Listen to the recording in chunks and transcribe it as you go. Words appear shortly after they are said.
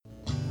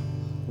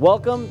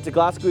Welcome to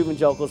Glasgow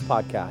Evangelicals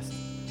Podcast.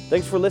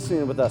 Thanks for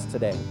listening with us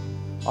today.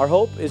 Our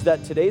hope is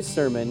that today's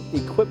sermon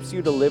equips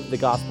you to live the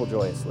gospel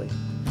joyously.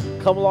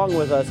 Come along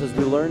with us as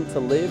we learn to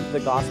live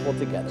the gospel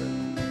together.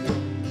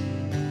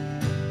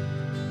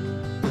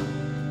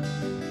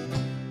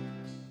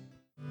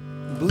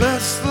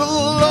 Bless the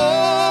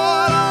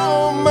Lord,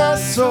 oh my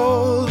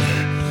soul,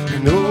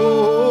 and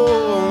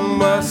oh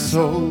my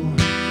soul,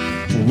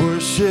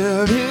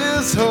 worship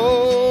His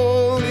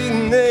holy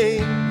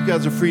name. You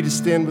guys are free to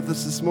stand with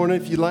us this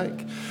morning if you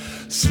like.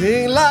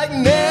 Sing like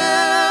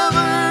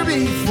never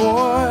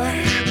before,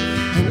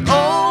 and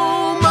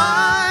oh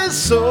my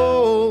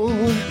soul,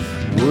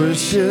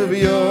 worship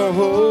Your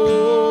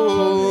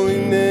holy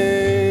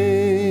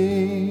name.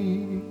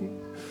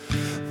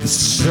 The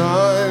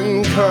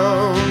sun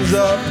comes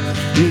up,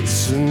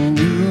 it's a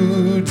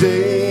new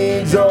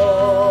day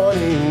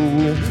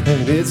dawning,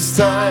 and it's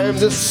time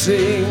to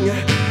sing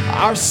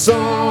our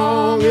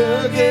song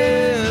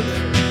again.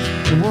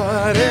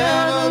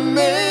 Whatever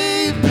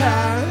may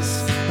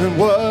pass and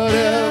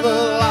whatever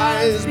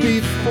lies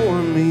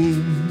before me,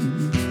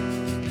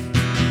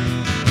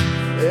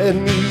 let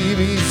me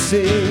be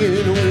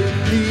singing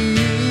when the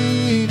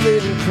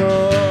evening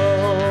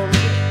comes.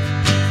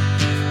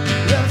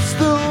 Bless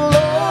the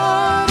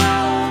Lord,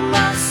 oh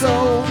my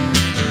soul,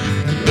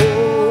 and oh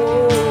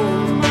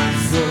my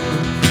soul,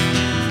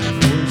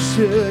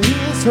 worship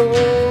His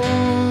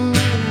holy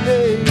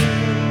name.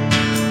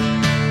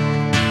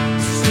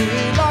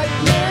 Sing like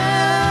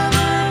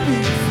never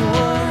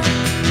before,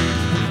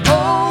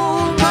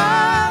 oh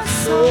my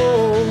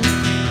soul,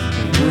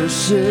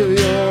 worship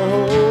Your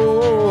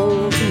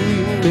holy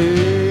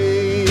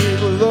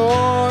name.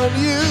 Lord,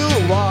 You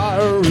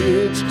are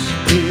rich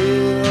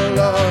in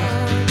love,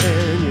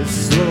 and You're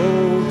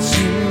slow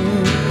to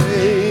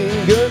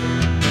anger.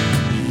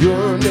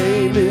 Your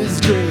name is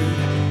great,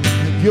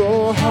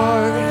 Your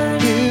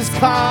heart is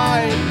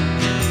kind.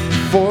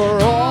 For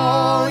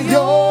all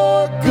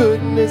Your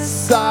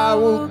goodness I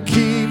will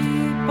keep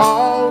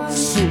on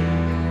singing.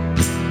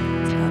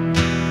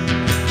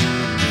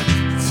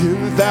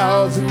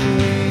 10,000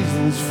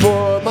 reasons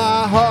for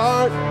my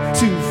heart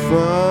to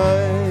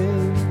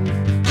find.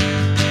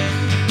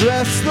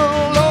 Bless the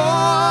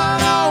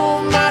Lord,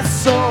 oh my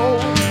soul,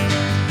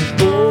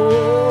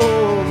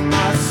 oh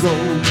my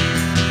soul,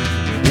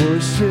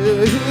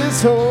 worship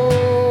His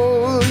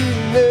holy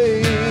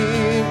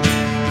name.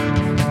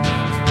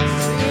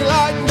 Sing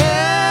like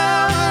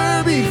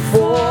never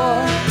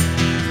before,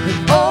 and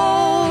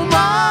oh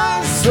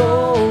my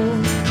soul,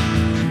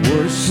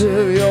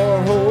 worship Your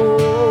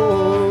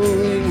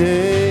holy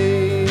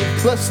name.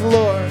 Bless the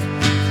Lord,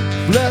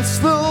 bless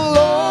the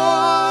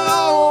Lord,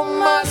 oh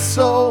my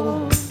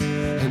soul,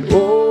 and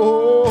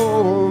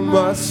oh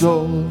my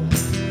soul,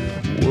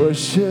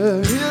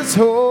 worship His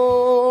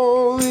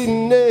holy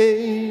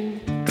name.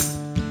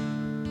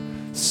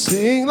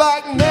 Sing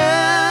like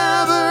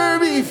never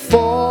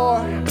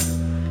before,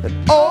 and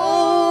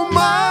oh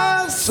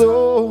my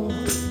soul,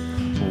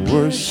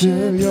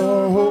 worship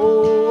Your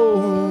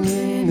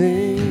holy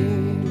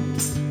name.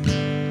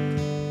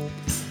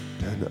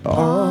 And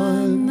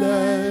on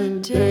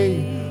that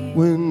day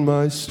when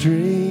my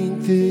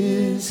strength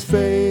is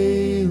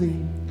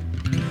failing,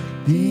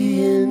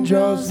 the end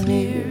draws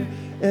near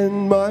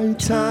and my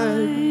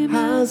time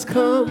has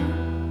come,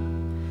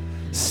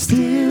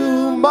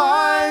 still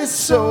my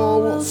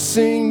soul will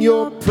sing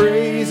Your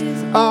praise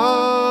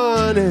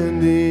unending.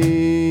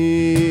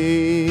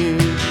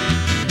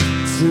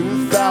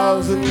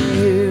 10,000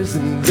 years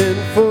and then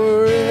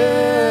forevermore.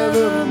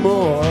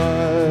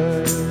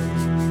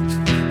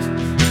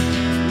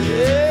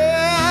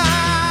 Yeah,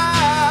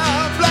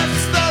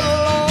 bless the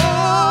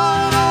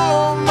Lord,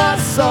 oh my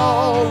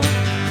soul,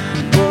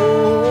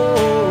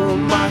 oh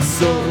my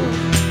soul,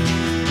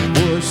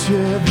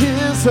 worship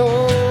His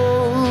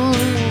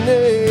holy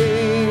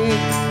name.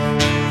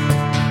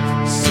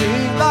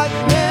 Sing like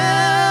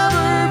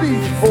never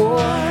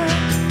before,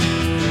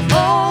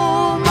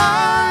 oh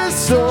my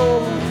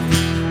soul,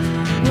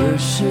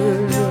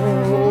 worship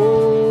Your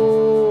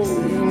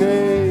holy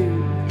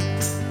name.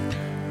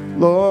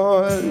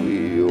 Lord,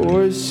 we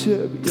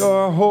worship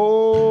Your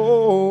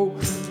holy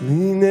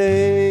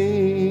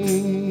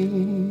name.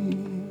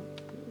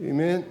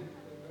 Amen.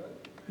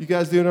 You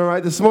guys doing all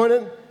right this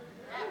morning?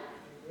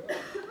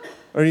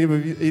 Are any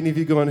of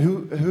you going,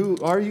 who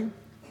are you?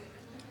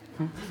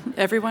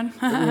 Everyone?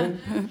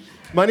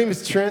 My name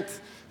is Trent.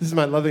 This is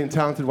my lovely and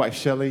talented wife,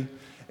 Shelly.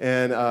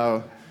 And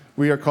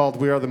we are called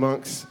We Are the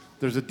Monks.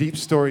 There's a deep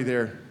story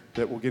there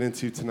that we'll get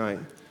into tonight.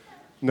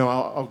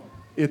 No,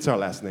 it's our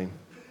last name.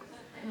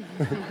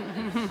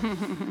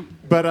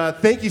 But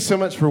thank you so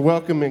much for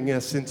welcoming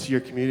us into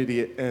your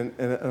community and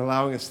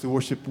allowing us to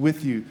worship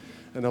with you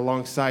and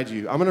alongside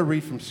you. I'm going to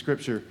read from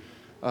Scripture,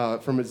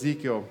 from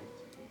Ezekiel,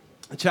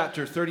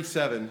 chapter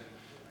 37.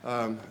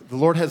 The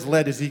Lord has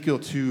led Ezekiel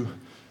to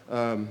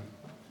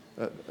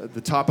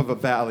the top of a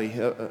valley,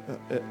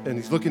 and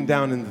he's looking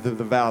down into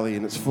the valley,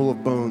 and it's full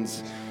of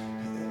bones.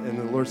 And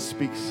the Lord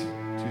speaks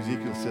to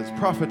Ezekiel says,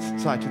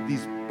 prophesy to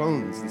these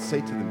bones and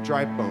say to them,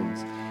 dry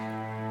bones,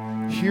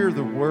 hear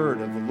the word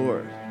of the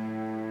Lord.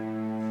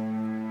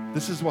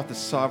 This is what the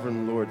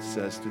sovereign Lord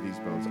says to these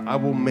bones. I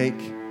will make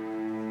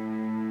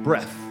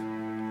breath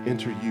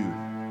enter you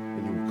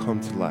and you will come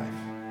to life.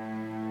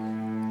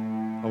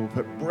 I will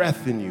put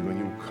breath in you and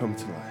you will come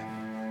to life.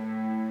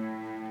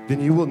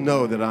 Then you will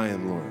know that I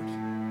am Lord.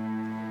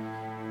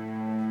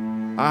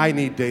 I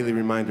need daily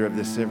reminder of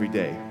this every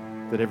day,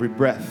 that every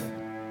breath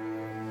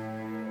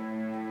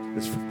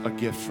is a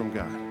gift from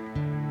God.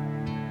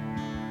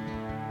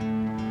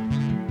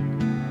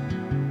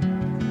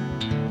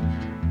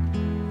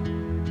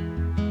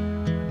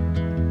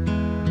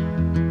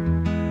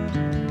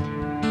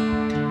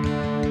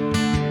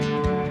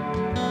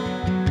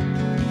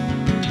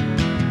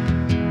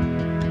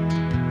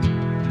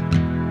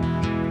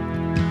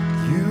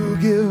 You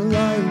give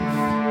life,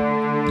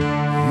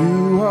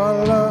 you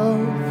are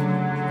love,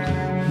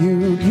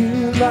 you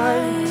give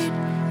light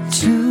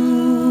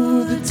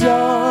to the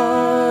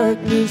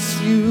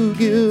darkness, you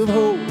give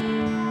hope,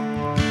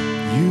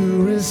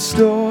 you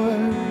restore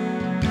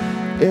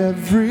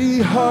every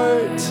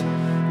heart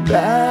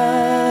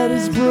that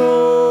is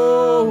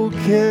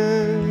broken.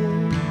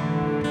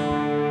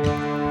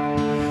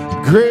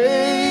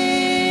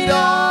 Great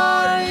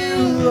are you,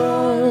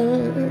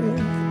 Lord.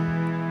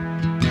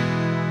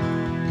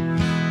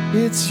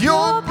 It's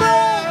your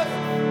breath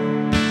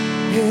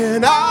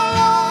in our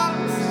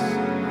lungs,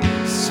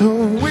 so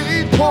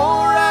we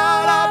pour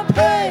out our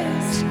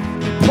praise,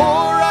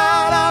 pour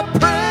out our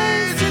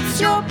praise.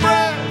 It's your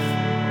breath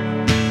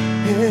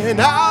in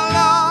our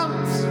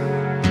lungs,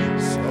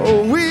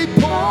 so we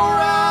pour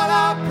out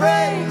our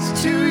praise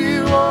to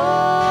you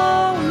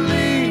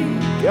only,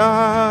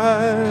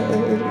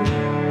 God.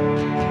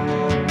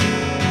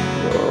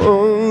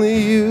 Only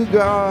you,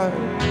 God.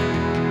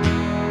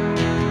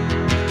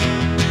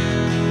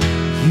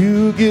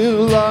 You give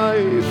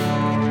life,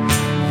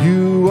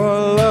 you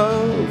are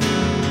love,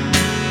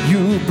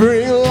 you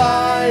bring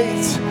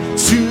light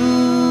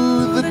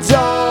to the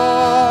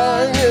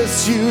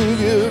darkness, you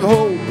give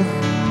hope,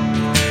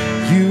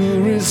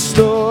 you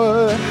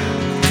restore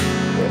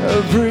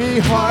every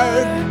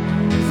heart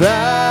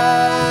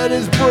that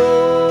is broken.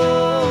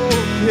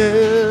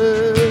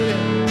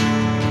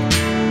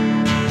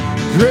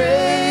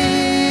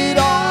 Great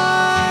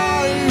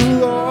are you,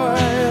 Lord.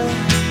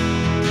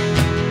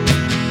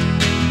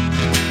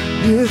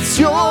 It's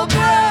your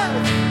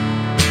breath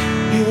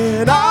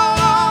in our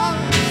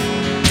lungs,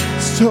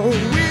 so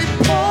we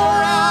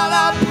pour out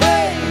our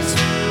praise,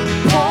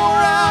 pour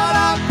out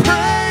our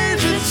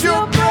praise. It's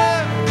your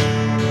breath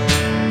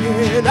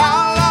in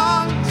our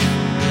lungs,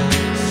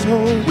 so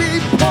we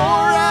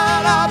pour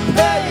out our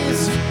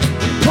praise,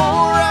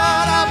 pour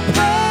out our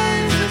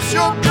praise. It's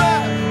your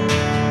breath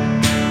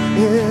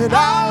in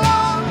our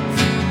lungs,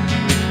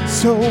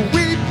 so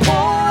we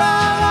pour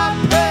out our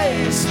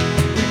praise,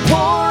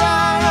 pour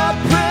out our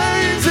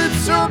praise.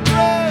 It's your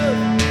breath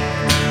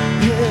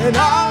in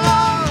our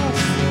lungs,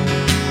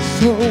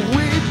 so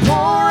we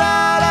pour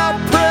out our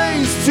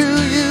praise to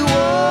you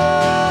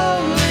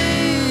only,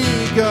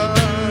 God.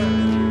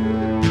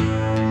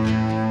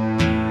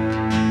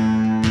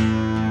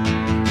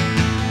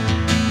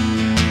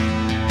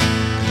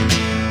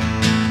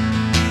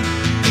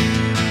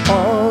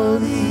 All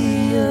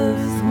the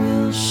earth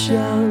will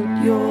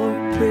shout your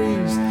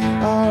praise,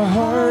 our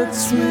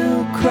hearts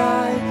will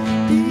cry,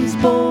 these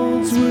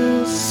bones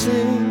will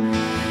sing.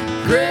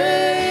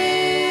 Great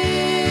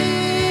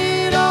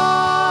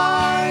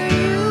are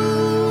you,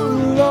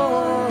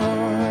 Lord.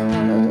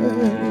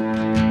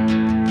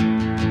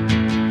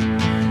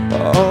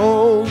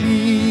 All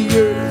the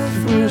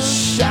earth will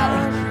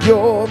shout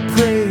your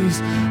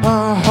praise,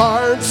 our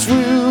hearts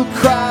will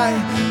cry,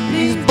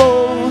 these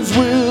bones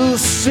will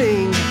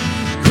sing.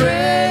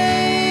 Great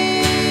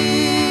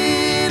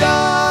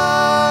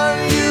are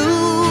you,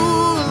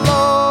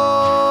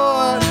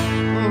 Lord.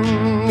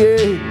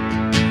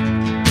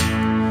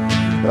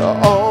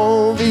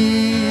 All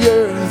the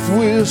earth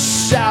will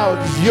shout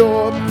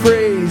your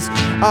praise,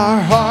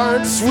 our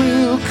hearts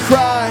will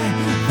cry,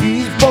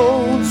 these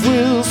bones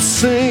will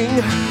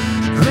sing.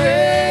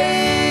 Great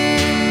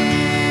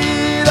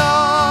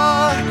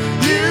are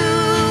you,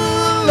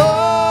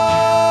 Lord.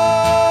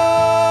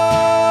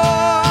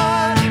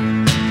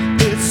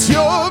 It's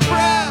your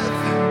breath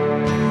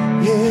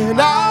in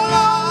our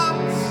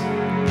lungs,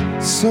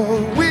 so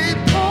we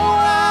pour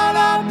out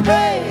our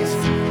praise,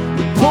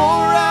 we pour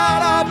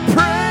out our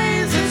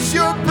praise. It's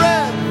your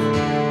breath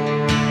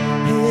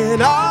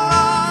in our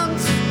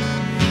lungs,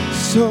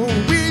 so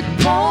we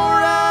pour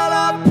out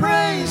our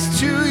praise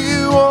to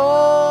you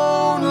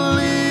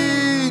only,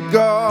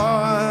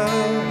 God.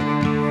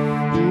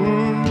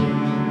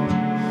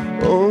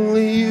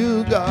 Only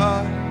you,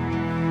 God.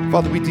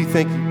 Father, we do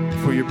thank you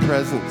for your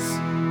presence.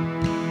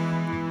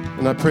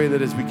 And I pray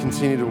that as we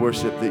continue to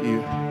worship, that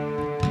you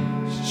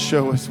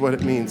show us what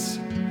it means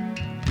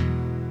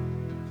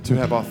to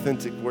have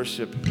authentic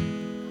worship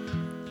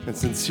and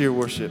sincere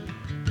worship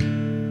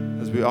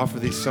as we offer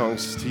these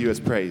songs to you as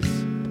praise.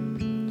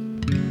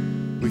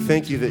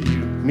 thank you that you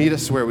meet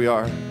us where we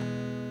are.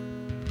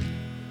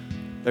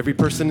 Every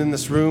person in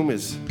this room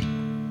is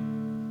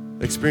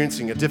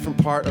experiencing a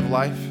different part of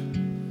life.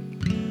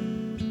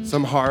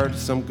 Some hard,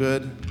 some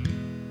good.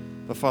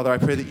 But Father, I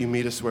pray that you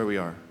meet us where we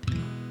are.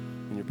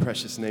 In your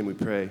precious name we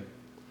pray.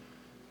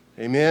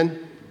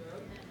 Amen.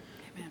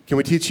 Can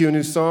we teach you a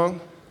new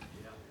song?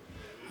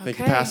 Thank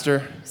you,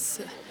 Pastor.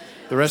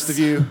 The rest of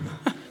you,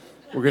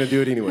 we're going to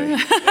do it anyway.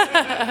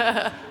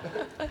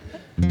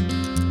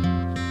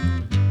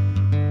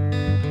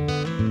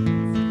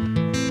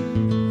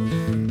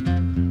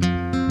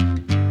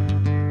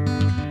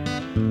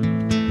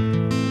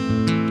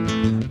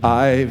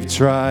 I've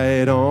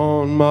tried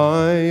on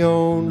my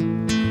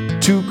own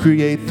to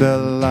create the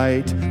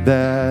light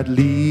that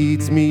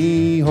leads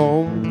me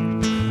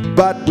home.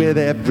 But with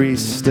every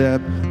step,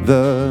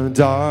 the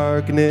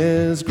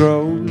darkness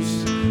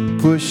grows,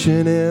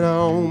 pushing in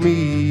on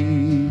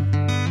me.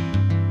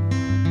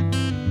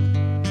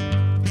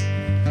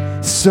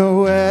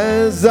 So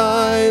as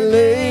I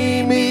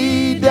lay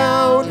me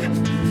down,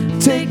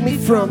 take me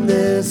from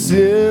this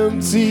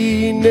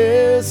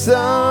emptiness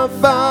I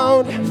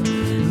found.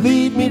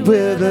 Lead me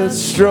with a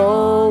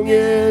strong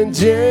and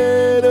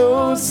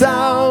gentle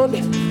sound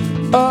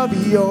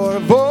of your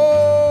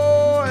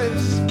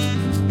voice.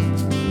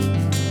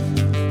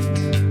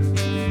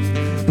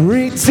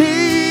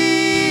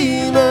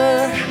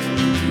 Redeemer,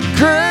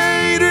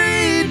 great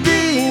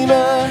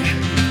Redeemer,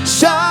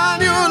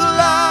 shine your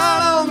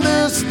light on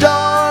this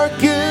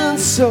darkened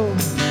soul.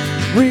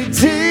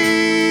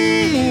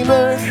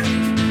 Redeemer,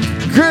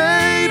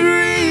 great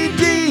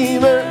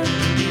Redeemer,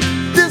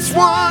 this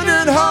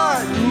wandering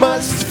heart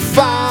must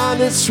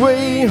find its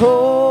way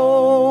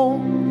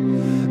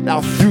home.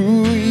 Now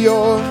through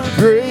your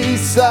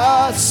grace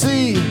I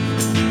see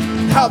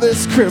how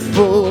this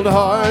crippled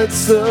heart's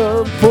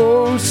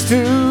supposed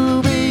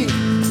to be.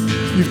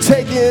 You've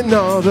taken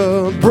all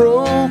the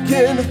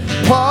broken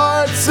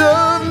parts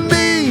of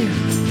me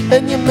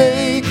and you're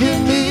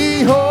making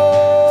me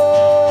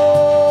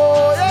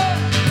whole. Yeah.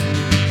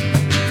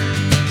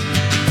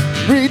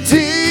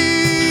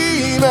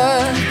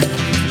 Redeemer,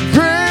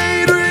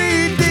 great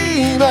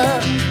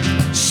Redeemer,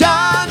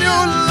 shine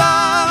your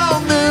light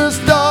on this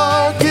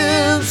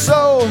darkened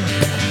soul.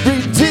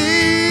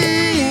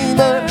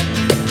 Redeemer,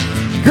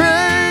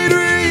 great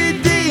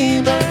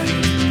Redeemer,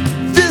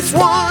 this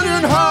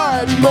wandering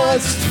heart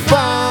must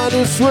find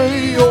its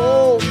way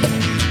home.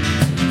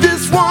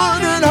 This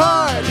wandering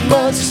heart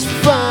must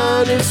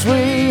find its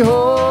way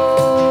home.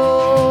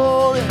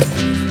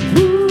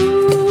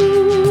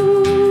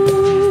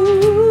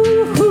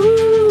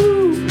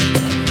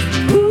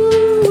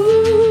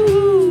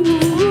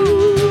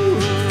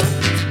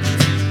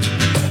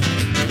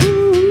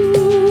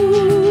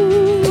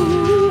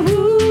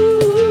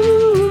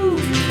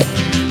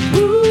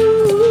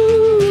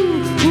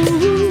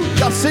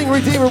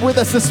 Redeemer with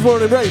us this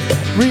morning, right?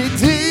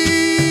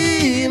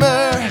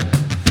 Redeemer,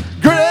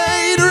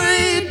 great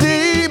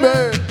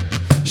Redeemer,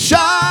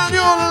 shine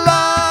your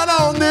light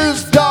on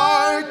this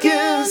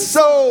darkened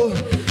soul.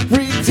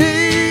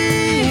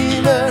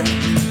 Redeemer,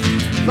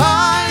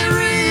 my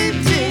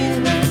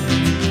Redeemer,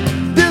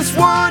 this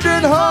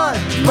wandering heart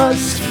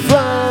must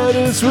find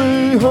its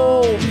way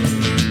home.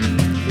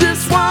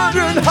 This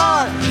wandering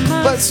heart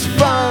must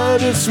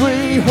find its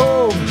way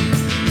home.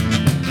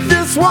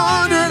 This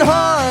wandering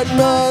heart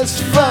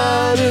must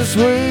find its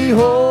way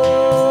home.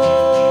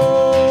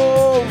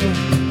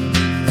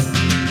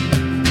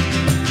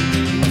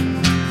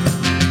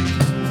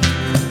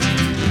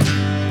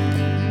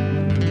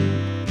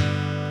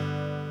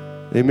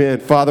 Amen.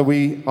 Father,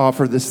 we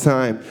offer this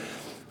time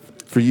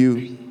for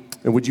you.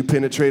 And would you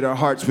penetrate our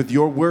hearts with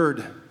your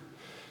word?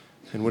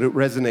 And would it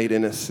resonate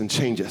in us and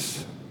change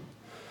us?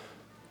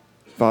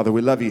 Father,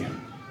 we love you.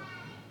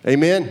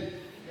 Amen.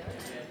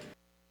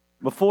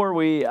 Before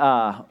we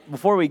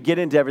get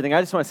into everything,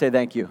 I just want to say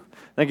thank you.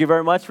 Thank you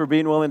very much for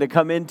being willing to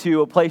come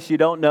into a place you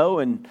don't know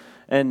and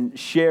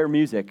share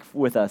music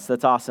with us.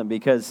 That's awesome,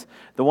 because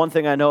the one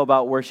thing I know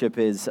about worship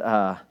is,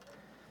 that's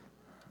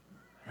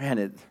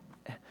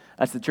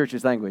the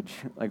church's language.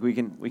 Like we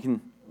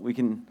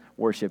can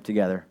worship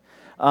together.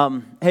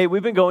 Hey,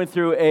 we've been going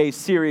through a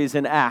series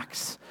in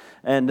Acts.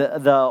 And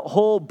the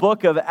whole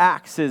book of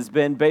Acts has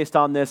been based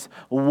on this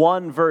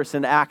one verse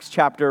in Acts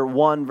chapter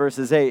 1,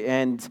 verses 8.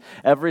 And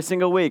every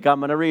single week I'm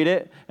going to read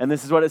it, and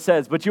this is what it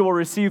says. But you will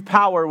receive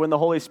power when the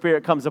Holy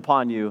Spirit comes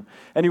upon you,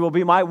 and you will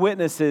be my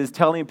witnesses,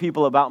 telling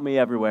people about me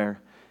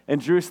everywhere, in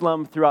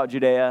Jerusalem, throughout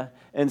Judea,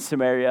 and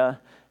Samaria,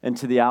 and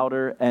to the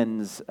outer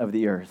ends of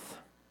the earth.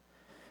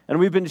 And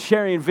we've been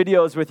sharing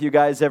videos with you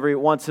guys every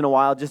once in a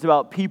while just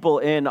about people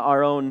in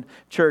our own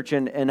church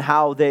and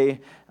how their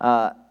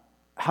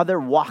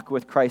walk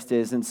with Christ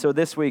is. And so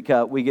this week,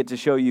 we get to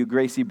show you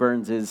Gracie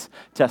Burns'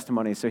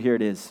 testimony. So here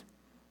it is.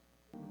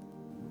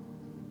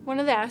 One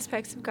of the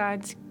aspects of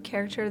God's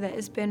character that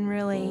has been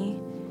really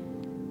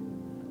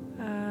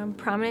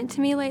prominent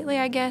to me lately,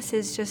 I guess,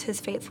 is just his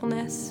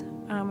faithfulness.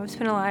 I've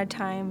spent a lot of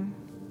time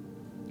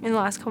in the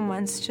last couple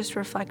months just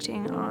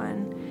reflecting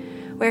on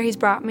where he's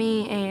brought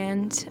me,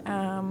 and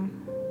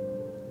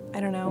I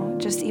don't know,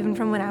 just even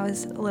from when I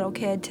was a little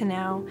kid to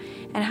now,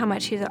 and how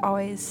much he's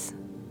always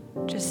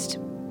just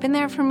been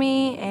there for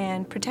me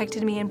and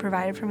protected me and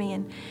provided for me.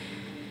 And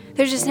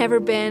there's just never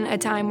been a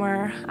time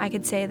where I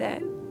could say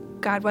that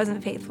God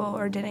wasn't faithful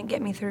or didn't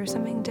get me through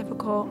something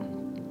difficult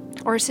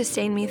or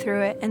sustain me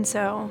through it. And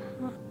so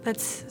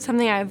that's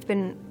something I've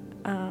been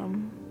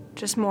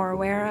just more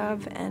aware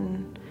of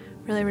and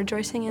really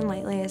rejoicing in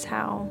lately, is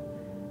how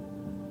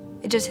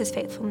just his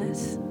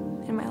faithfulness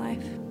in my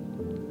life.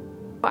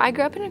 I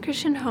grew up in a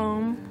Christian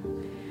home.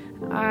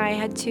 I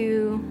had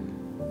two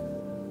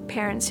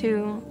parents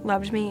who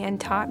loved me and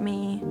taught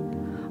me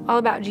all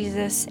about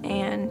Jesus,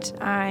 and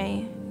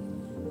I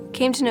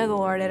came to know the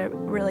Lord at a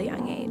really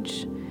young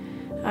age.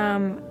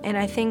 And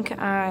I think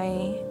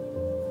I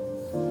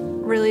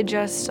really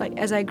just, like,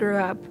 as I grew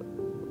up,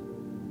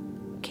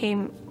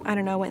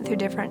 went through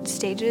different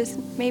stages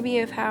maybe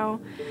of how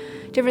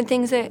different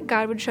things that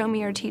God would show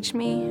me or teach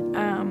me.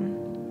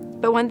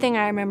 But one thing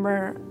I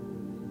remember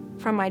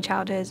from my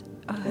childhood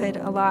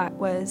a lot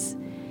was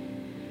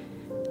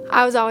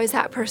I was always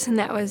that person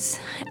that was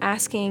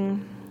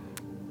asking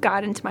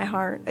God into my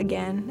heart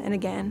again and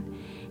again.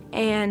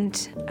 And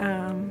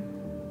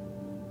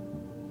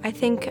I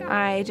think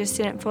I just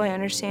didn't fully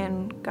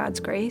understand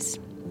God's grace.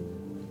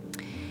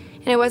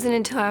 And it wasn't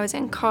until I was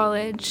in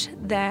college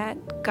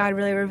that God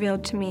really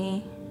revealed to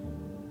me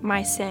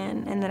my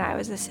sin and that I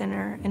was a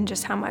sinner and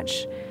just how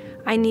much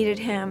I needed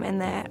him, and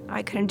that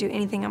I couldn't do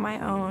anything on my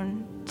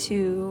own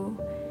to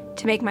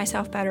make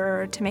myself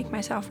better or to make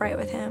myself right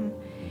with him.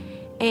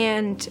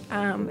 And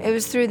it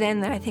was through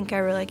then that I think I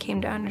really came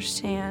to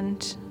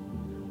understand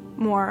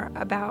more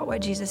about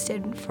what Jesus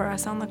did for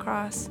us on the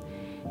cross.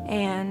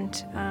 And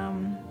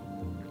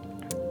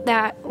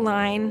that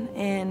line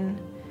in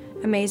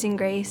Amazing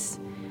Grace,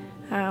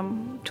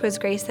 'twas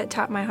grace that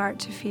taught my heart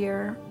to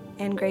fear,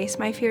 and grace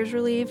my fears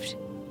relieved,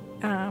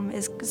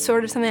 is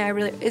sort of something I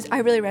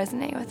really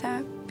resonate with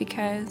that,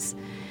 because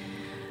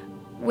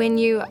when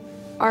you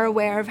are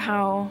aware of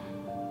how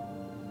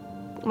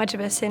much of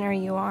a sinner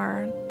you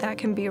are, that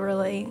can be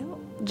really,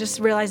 just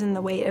realizing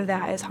the weight of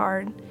that is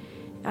hard.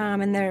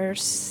 And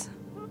there's,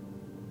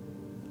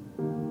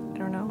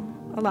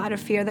 a lot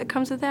of fear that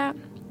comes with that.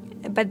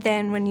 But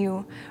then when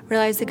you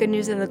realize the good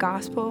news of the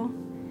gospel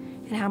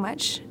and how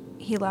much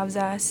he loves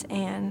us,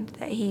 and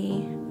that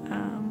he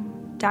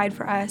died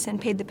for us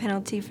and paid the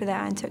penalty for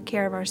that and took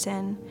care of our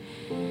sin,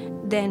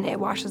 then it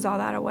washes all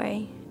that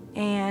away.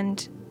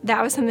 And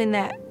that was something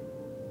that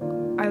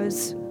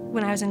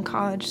when I was in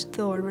college,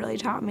 the Lord really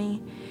taught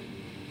me.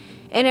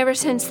 And ever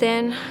since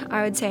then,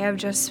 I would say I've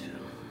just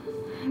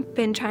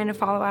been trying to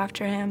follow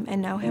after him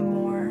and know him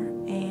more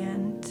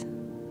and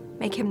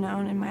make him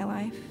known in my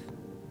life.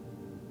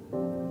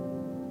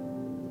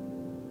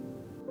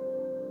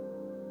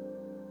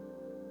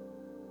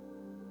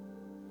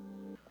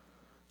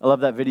 I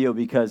love that video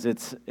because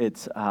it's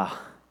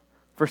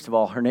first of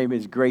all, her name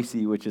is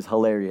Gracie, which is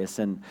hilarious,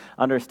 and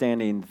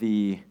understanding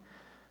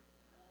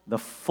the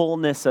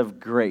fullness of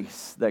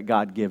grace that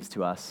God gives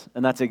to us.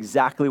 And that's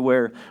exactly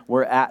where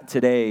we're at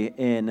today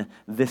in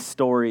this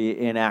story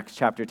in Acts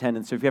chapter 10.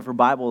 And so if you have your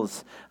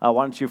Bibles, why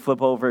don't you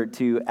flip over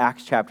to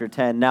Acts chapter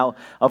 10. Now,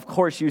 of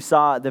course, you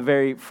saw at the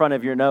very front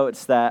of your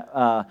notes that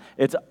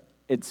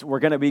we're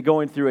going to be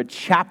going through a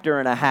chapter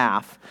and a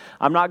half.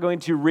 I'm not going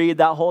to read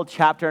that whole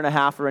chapter and a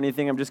half or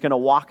anything. I'm just going to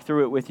walk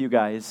through it with you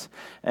guys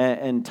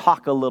and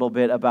talk a little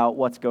bit about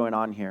what's going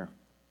on here.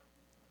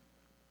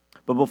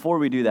 But before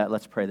we do that,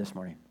 let's pray this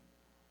morning.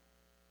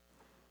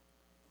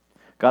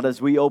 God,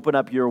 as we open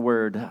up your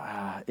word,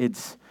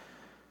 it's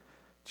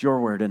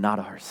your word and not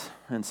ours.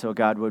 And so,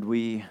 God, would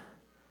we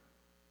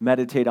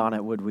meditate on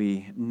it? Would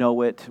we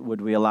know it? Would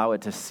we allow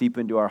it to seep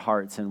into our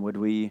hearts? And would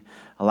we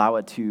allow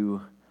it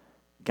to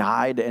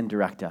guide and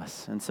direct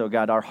us? And so,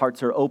 God, our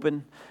hearts are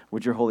open.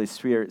 Would your Holy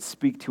Spirit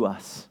speak to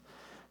us?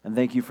 And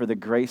thank you for the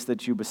grace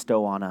that you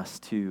bestow on us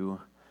to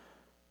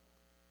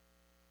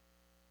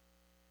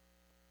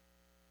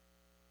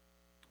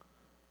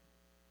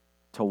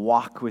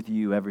walk with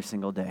you every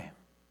single day.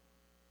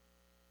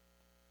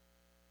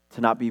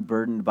 To not be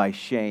burdened by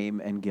shame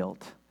and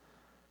guilt,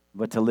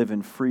 but to live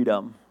in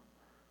freedom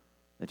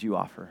that you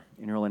offer.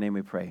 In your holy name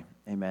we pray.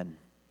 Amen.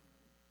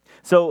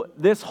 So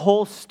this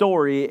whole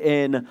story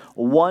in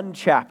one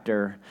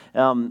chapter,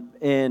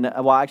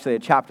 actually a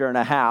chapter and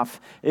a half,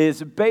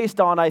 is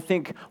based on, I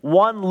think,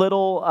 one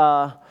little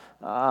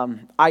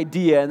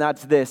idea, and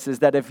that's this, is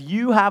that if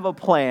you have a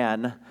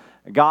plan,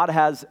 God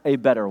has a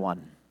better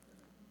one.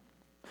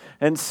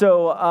 And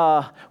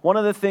so one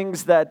of the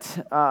things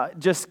that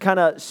just kind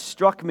of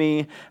struck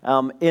me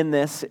in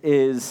this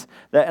is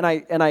that,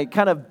 and I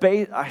kind of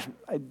I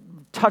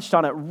touched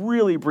on it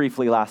really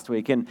briefly last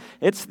week, and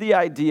it's the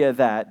idea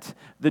that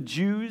the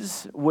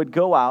Jews would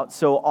go out,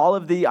 so all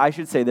of the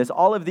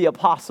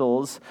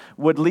apostles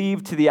would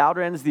leave to the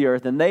outer ends of the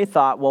earth, and they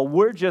thought, well,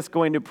 we're just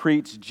going to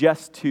preach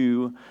just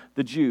to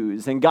the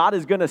Jews, and God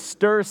is going to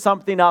stir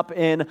something up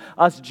in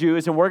us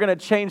Jews, and we're going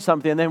to change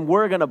something, and then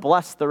we're going to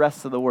bless the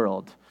rest of the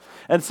world.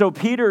 And so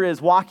Peter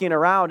is walking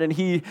around,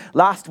 and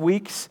last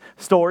week's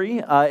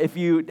story, if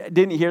you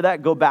didn't hear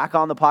that, go back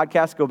on the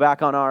podcast, go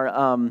back on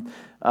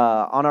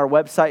our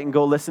website and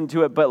go listen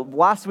to it. But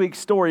last week's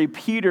story,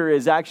 Peter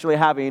is actually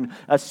having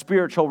a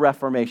spiritual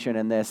reformation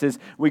in this.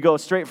 We go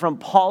straight from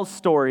Paul's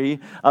story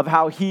of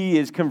how he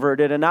is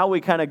converted, and now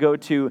we kind of go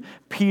to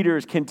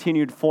Peter's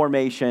continued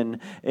formation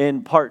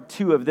in part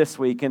 2 of this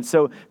week. And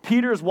so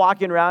Peter's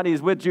walking around,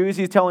 he's with Jews,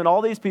 he's telling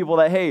all these people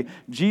that, hey,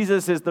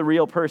 Jesus is the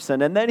real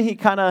person. And then he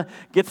kind of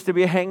gets to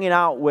be hanging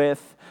out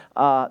with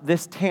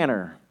this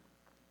tanner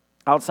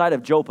outside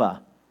of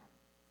Joppa.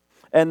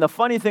 And the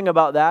funny thing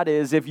about that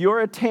is if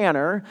you're a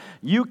tanner,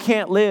 you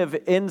can't live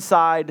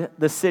inside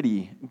the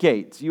city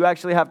gates. You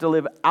actually have to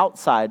live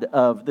outside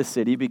of the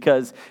city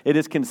because it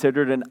is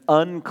considered an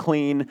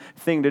unclean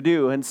thing to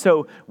do. And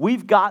so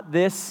we've got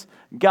this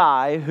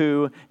guy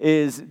who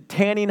is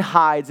tanning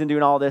hides and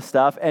doing all this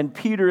stuff, and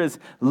Peter is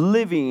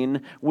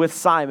living with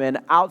Simon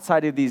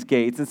outside of these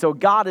gates. And so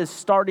God is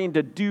starting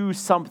to do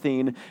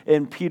something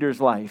in Peter's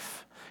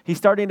life. He's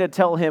starting to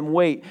tell him,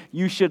 wait,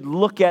 you should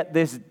look at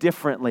this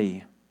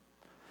differently.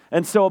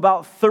 And so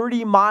about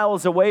 30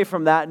 miles away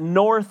from that,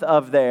 north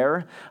of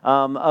there,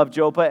 of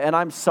Joppa, and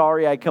I'm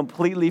sorry, I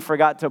completely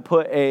forgot to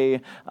put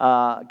a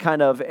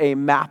kind of a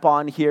map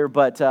on here,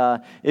 but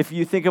if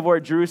you think of where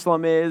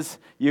Jerusalem is,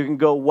 you can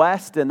go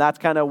west, and that's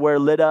kind of where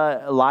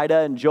Lydda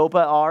and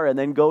Joppa are, and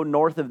then go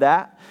north of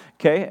that,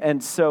 okay?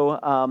 And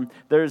so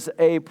there's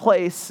a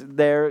place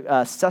there,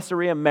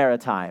 Caesarea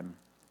Maritime.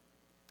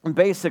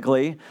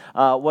 Basically,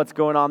 what's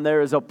going on there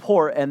is a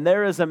port, and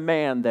there is a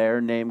man there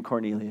named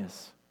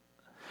Cornelius.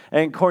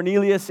 And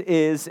Cornelius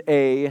is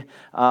a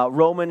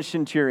Roman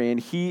centurion.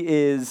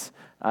 He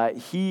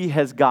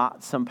has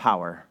got some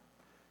power.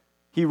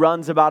 He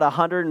runs about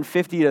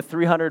 150 to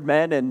 300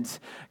 men, and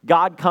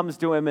God comes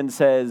to him and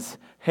says,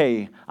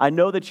 hey, I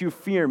know that you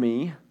fear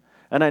me,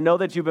 and I know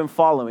that you've been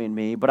following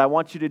me, but I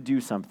want you to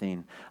do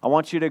something. I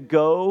want you to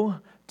go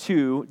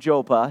to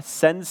Joppa,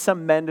 send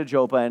some men to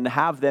Joppa, and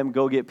have them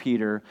go get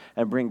Peter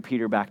and bring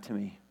Peter back to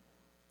me.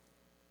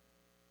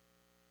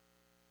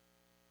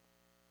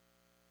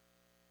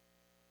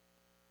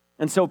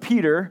 And so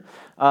Peter's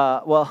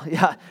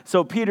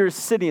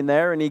sitting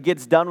there, and he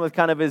gets done with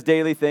kind of his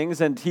daily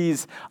things, and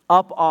he's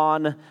up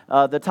on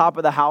the top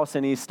of the house,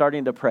 and he's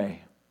starting to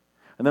pray.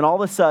 And then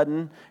all of a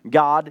sudden,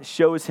 God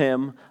shows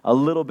him a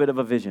little bit of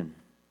a vision.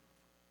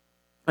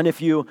 And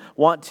if you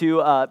want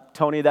to,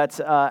 Tony,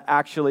 that's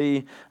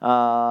actually,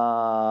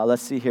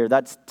 let's see here,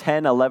 that's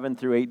 10, 11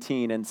 through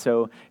 18, and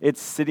so it's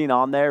sitting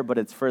on there, but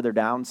it's further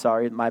down.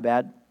 Sorry, my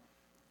bad.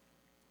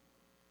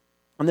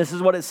 And this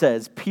is what it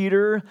says.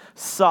 Peter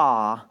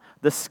saw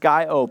the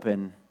sky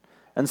open,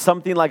 and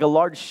something like a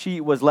large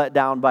sheet was let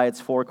down by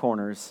its four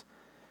corners.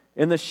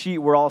 In the sheet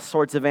were all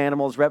sorts of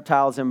animals,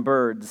 reptiles, and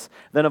birds.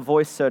 Then a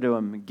voice said to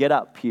him, "Get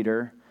up,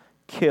 Peter,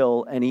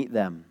 kill and eat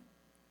them."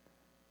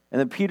 And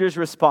then Peter's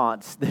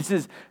response, this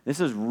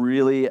is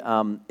really,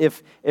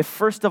 if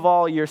first of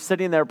all you're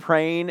sitting there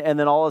praying and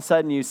then all of a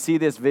sudden you see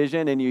this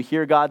vision and you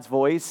hear God's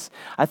voice,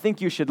 I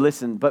think you should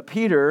listen. But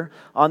Peter,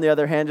 on the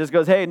other hand, just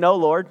goes, hey, no,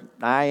 Lord,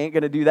 I ain't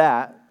going to do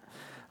that.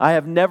 I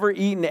have never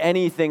eaten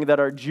anything that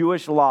our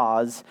Jewish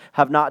laws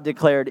have not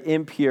declared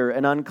impure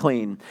and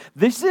unclean.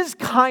 This is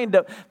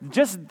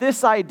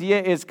this idea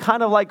is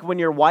kind of like when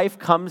your wife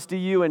comes to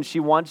you and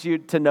she wants you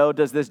to know,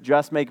 does this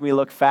dress make me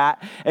look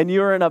fat? And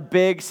you're in a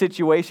big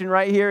situation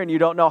right here and you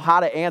don't know how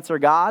to answer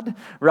God,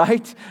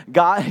 right?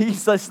 God,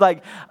 he's just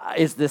like,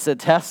 is this a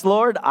test,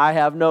 Lord? I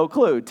have no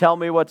clue. Tell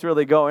me what's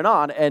really going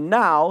on. And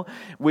now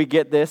we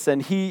get this,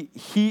 and he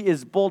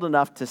is bold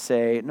enough to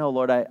say, no,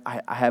 Lord, I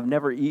have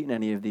never eaten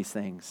any of these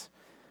things.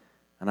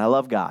 And I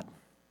love God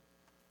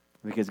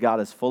because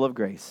God is full of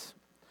grace.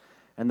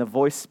 And the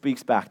voice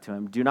speaks back to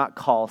him, do not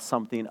call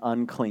something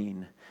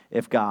unclean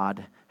if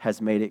God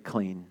has made it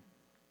clean.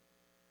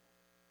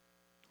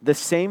 The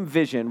same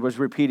vision was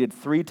repeated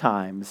 3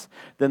 times.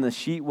 Then the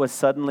sheet was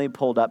suddenly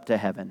pulled up to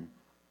heaven.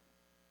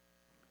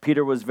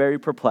 Peter was very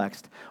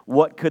perplexed.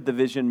 What could the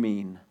vision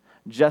mean?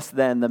 Just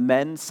then, the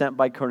men sent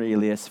by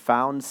Cornelius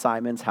found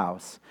Simon's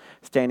house.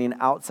 Standing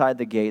outside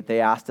the gate,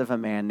 they asked if a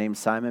man named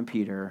Simon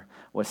Peter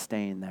was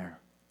staying there.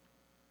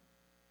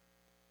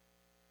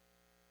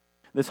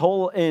 This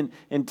whole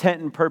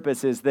intent and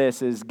purpose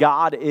is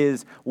God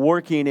is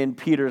working in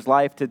Peter's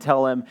life to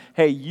tell him,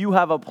 hey, you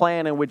have a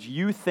plan in which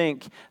you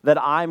think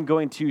that I'm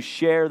going to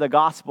share the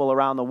gospel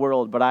around the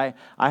world, but I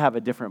have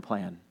a different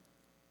plan.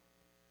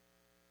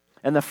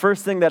 And the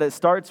first thing that it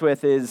starts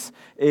with is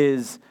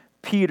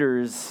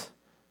Peter's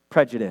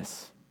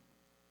prejudice.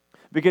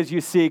 Because you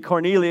see,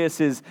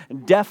 Cornelius is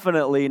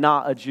definitely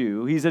not a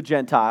Jew. He's a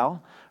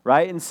Gentile,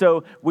 right? And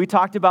so we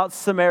talked about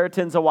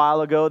Samaritans a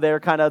while ago. They're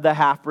kind of the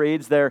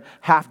half-breeds. They're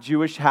half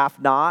Jewish, half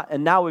not.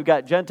 And now we've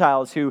got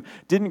Gentiles who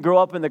didn't grow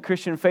up in the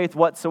Christian faith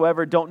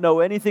whatsoever, don't know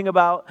anything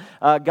about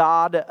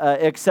God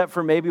except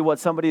for maybe what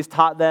somebody's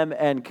taught them,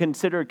 and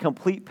considered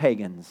complete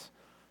pagans,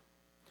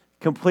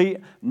 complete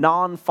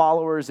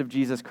non-followers of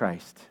Jesus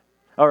Christ.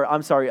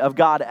 Of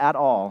God at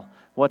all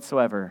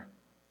whatsoever.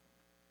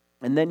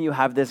 And then you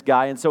have this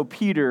guy. And so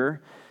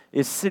Peter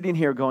is sitting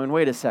here going,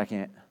 wait a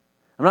second.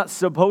 I'm not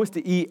supposed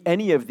to eat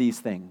any of these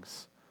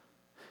things.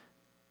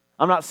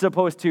 I'm not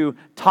supposed to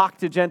talk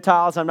to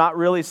Gentiles. I'm not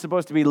really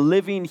supposed to be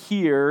living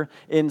here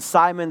in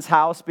Simon's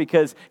house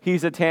because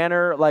he's a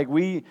tanner.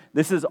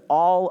 This is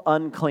all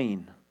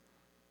unclean.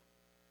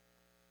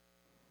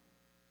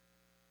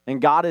 And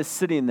God is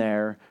sitting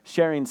there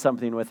sharing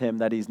something with him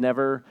that he's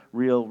never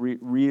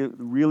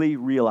really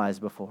realized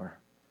before.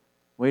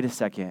 Wait a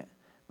second.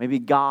 Maybe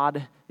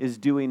God is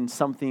doing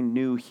something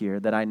new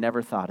here that I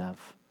never thought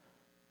of.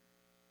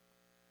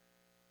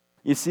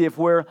 You see, if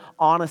we're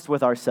honest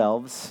with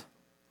ourselves,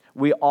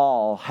 we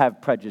all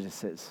have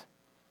prejudices.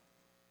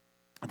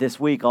 This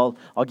week, I'll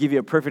give you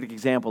a perfect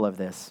example of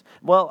this.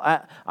 Well,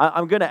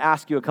 I'm going to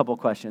ask you a couple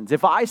questions.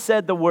 If I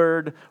said the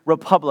word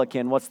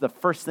Republican, what's the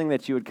first thing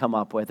that you would come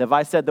up with? If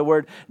I said the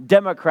word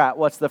Democrat,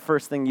 what's the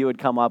first thing you would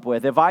come up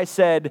with? If I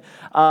said,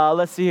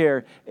 let's see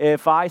here,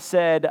 if I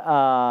said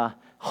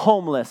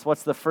homeless,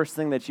 what's the first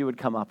thing that you would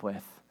come up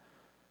with?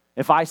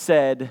 If I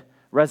said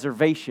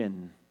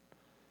reservation,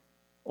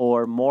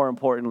 or more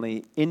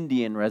importantly,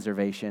 Indian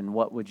reservation,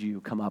 what would you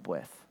come up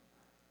with?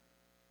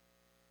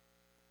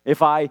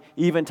 If I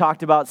even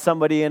talked about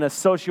somebody in a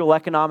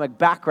socioeconomic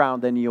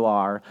background than you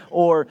are,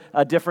 or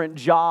a different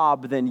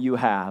job than you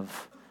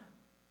have,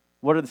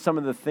 what are some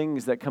of the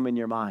things that come in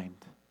your mind?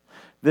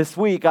 This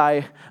week,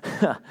 I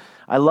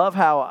love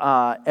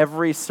how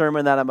every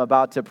sermon that I'm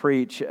about to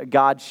preach,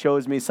 God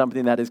shows me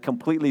something that is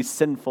completely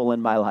sinful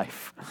in my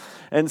life.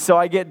 And so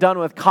I get done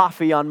with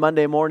coffee on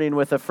Monday morning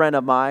with a friend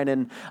of mine,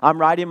 and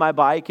I'm riding my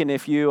bike. And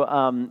if you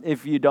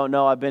don't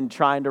know, I've been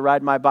trying to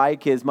ride my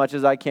bike as much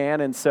as I can.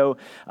 And so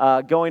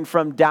going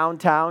from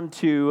downtown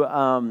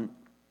to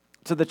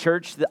the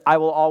church, I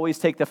will always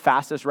take the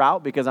fastest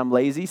route because I'm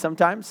lazy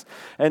sometimes.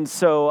 And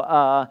so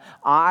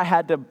I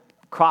had to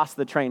cross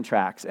the train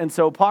tracks. And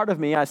so part of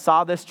me, I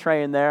saw this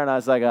train there, and I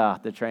was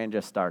like, the train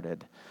just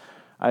started.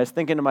 I was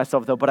thinking to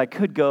myself, though, but I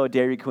could go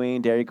Dairy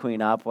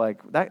Queen up.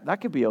 Like,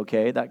 that could be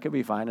okay. That could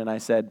be fine. And I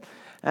said,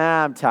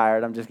 I'm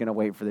tired. I'm just going to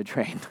wait for the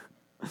train.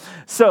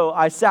 So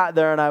I sat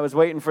there and I was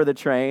waiting for the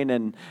train,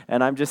 and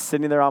I'm just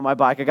sitting there on my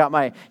bike. I got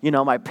my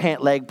my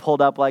pant leg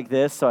pulled up like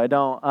this so I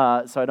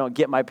don't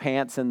get my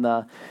pants in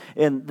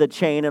the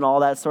chain and all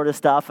that sort of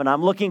stuff. And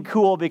I'm looking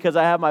cool because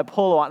I have my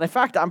polo on. In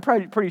fact, I'm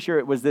pretty sure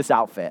it was this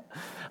outfit.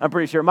 I'm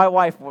pretty sure. My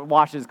wife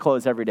washes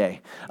clothes every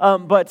day.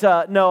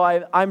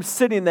 No, I'm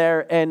sitting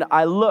there and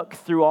I look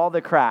through all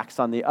the cracks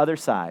on the other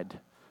side.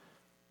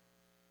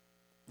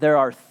 There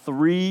are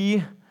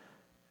 3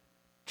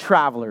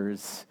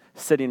 travelers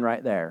sitting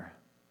right there.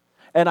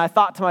 And I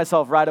thought to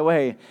myself right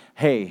away,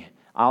 hey,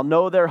 I'll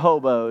know they're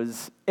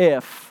hobos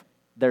if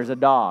there's a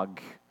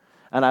dog.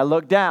 And I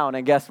looked down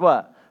and guess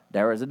what?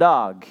 There was a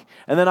dog.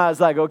 And then I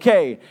was like,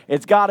 okay,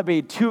 it's got to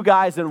be 2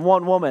 guys and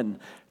 1 woman.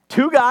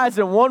 2 guys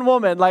and 1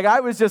 woman. Like I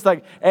was just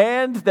like,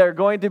 and they're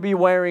going to be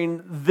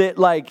wearing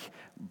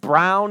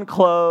brown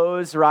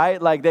clothes,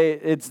 right?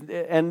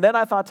 And then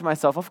I thought to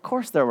myself, of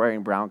course they're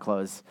wearing brown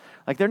clothes.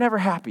 Like they're never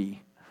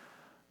happy.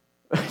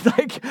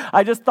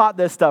 I just thought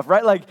this stuff,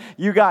 right? Like,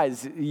 you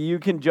guys, you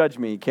can judge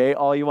me, okay,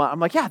 all you want. I'm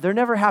like, yeah, they're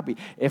never happy.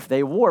 If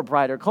they wore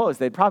brighter clothes,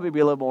 they'd probably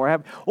be a little more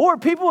happy. Or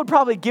people would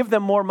probably give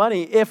them more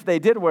money if they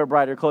did wear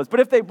brighter clothes.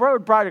 But if they wore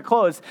brighter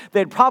clothes,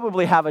 they'd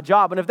probably have a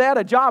job. And if they had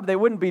a job, they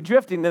wouldn't be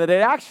drifting. They'd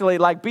actually,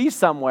 be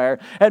somewhere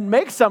and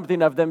make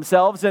something of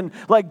themselves and,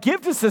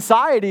 give to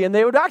society. And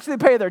they would actually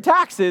pay their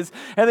taxes.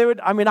 And they would,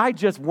 I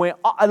just went,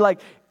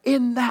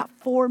 in that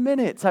 4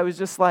 minutes, I was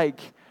just like,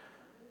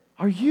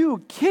 are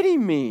you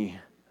kidding me?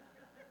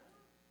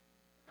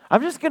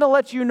 I'm just going to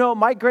let you know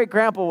my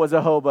great-grandpa was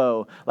a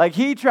hobo.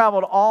 He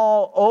traveled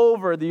all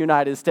over the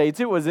United States.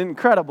 It was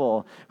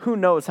incredible. Who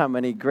knows how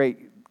many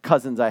great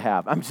cousins I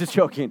have. I'm just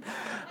joking.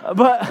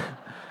 But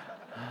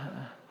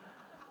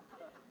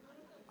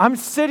I'm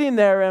sitting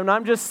there and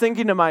I'm just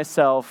thinking to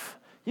myself,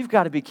 you've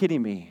got to be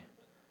kidding me.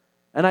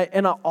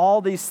 And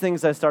all these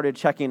things I started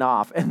checking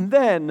off. And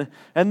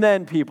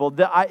then people,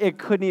 it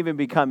couldn't even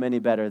become any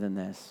better than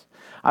this.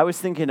 I was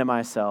thinking to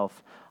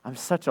myself, I'm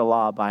such a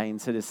law-abiding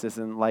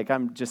citizen.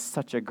 I'm just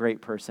such a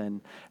great person.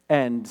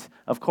 And,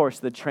 of course,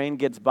 the train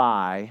gets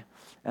by,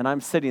 and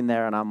I'm sitting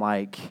there, and I'm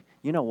like,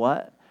 you know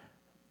what?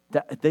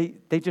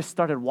 They just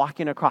started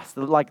walking across.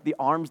 The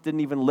arms didn't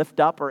even lift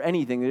up or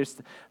anything.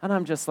 And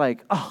I'm just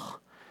like, oh,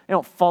 they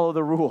don't follow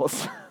the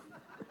rules.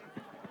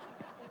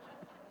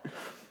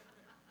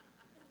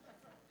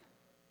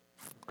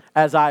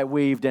 As I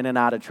weaved in and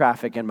out of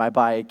traffic in my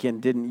bike and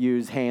didn't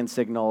use hand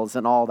signals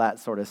and all that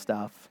sort of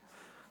stuff.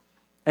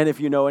 And if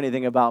you know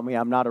anything about me,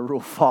 I'm not a rule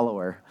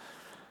follower.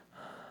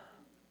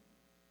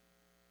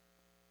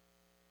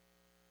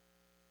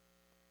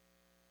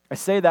 I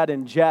say that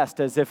in jest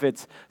as if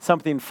it's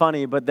something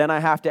funny, but then I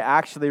have to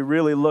actually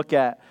really look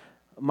at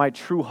my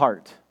true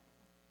heart.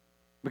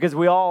 Because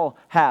we all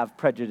have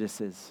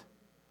prejudices.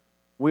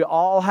 We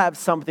all have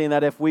something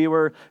that if we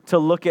were to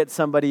look at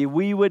somebody,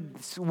 we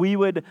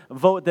would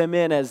vote them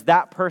in as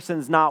that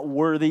person's not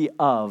worthy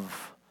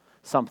of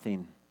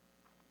something.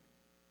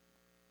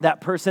 That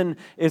person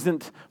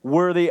isn't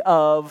worthy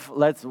of,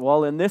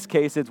 in this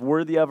case, it's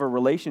worthy of a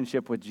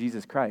relationship with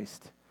Jesus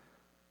Christ.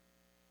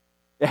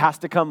 It has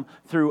to come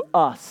through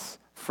us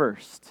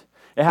first.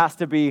 It has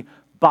to be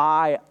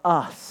by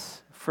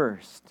us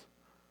first.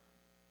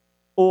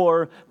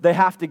 Or they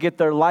have to get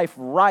their life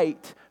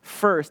right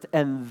first,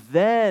 and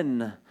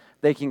then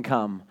they can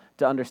come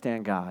to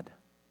understand God.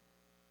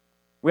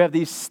 We have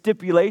these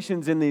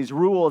stipulations in these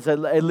rules.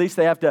 At least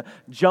they have to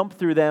jump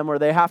through them, or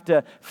they have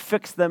to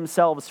fix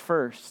themselves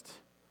first.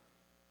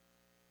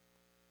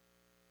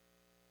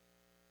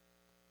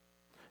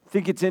 I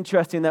think it's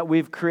interesting that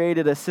we've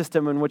created a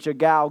system in which a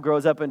gal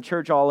grows up in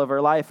church all of her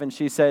life, and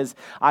she says,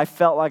 I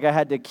felt like I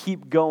had to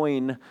keep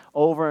going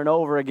over and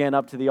over again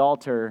up to the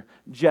altar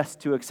just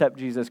to accept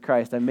Jesus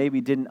Christ. I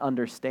maybe didn't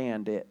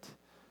understand it.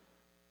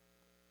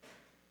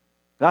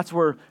 That's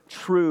where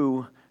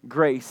true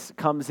grace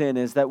comes in,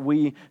 is that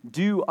we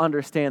do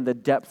understand the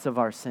depths of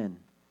our sin.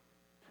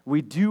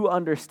 We do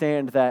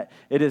understand that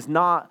it is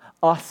not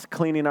us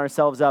cleaning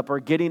ourselves up or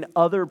getting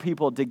other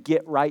people to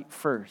get right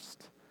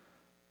first.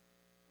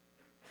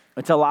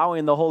 It's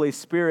allowing the Holy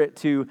Spirit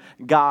to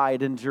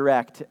guide and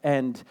direct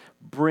and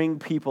bring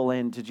people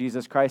into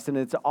Jesus Christ. And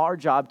it's our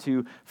job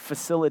to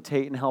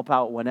facilitate and help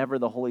out whenever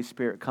the Holy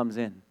Spirit comes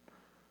in.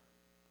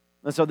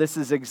 And so this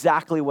is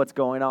exactly what's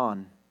going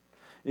on.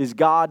 Is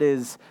God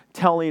is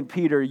telling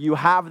Peter, you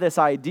have this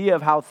idea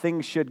of how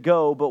things should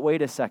go, but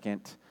wait a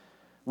second.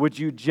 Would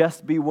you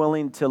just be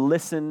willing to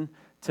listen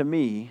to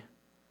me,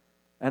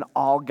 and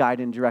I'll guide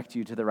and direct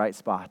you to the right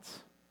spots?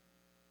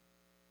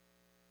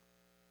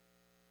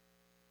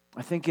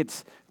 I think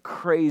it's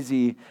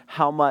crazy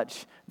how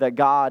much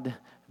God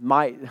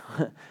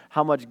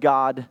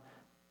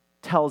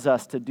tells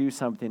us to do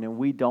something and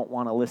we don't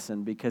want to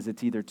listen because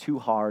it's either too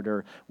hard,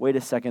 or wait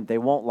a second, they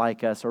won't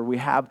like us, or we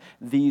have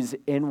these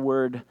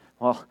inward,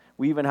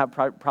 we even have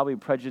probably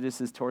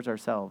prejudices towards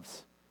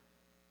ourselves.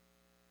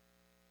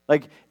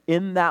 Like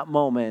in that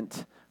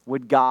moment,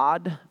 would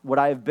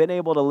I have been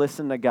able to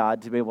listen to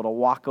God to be able to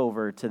walk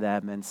over to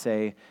them and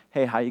say,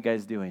 hey, how you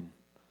guys doing?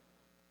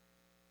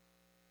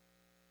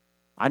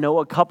 I know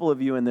a couple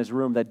of you in this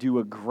room that do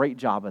a great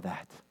job of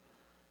that.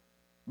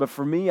 But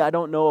for me, I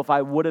don't know if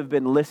I would have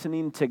been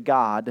listening to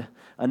God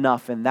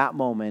enough in that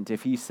moment.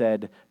 If he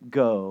said,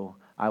 go,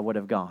 I would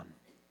have gone.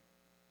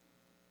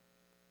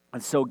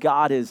 And so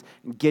God is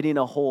getting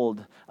a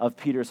hold of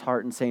Peter's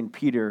heart and saying,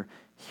 Peter,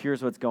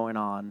 here's what's going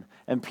on.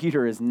 And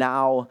Peter is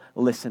now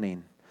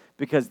listening,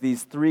 because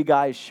these three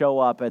guys show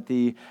up at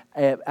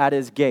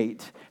his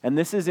gate. And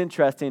this is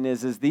interesting,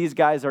 is these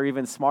guys are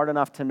even smart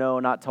enough to know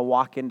not to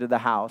walk into the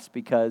house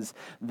because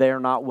they're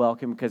not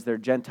welcome, because they're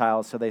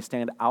Gentiles, so they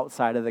stand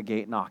outside of the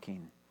gate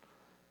knocking.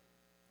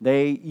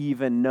 They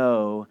even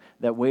know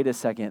that, wait a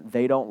second,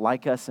 they don't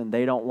like us and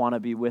they don't want to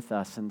be with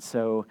us. And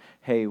so,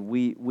 hey,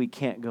 we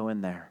can't go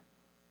in there.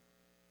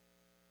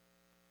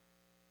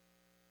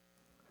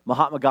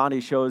 Mahatma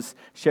Gandhi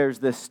shares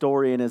this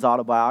story in his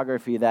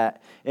autobiography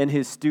that in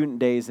his student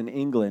days in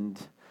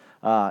England,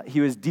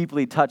 he was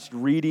deeply touched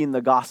reading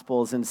the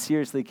Gospels and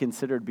seriously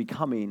considered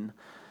becoming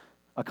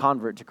a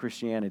convert to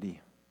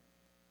Christianity.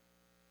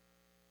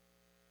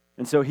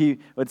 And so he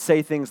would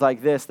say things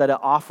like this, that it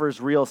offers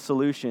real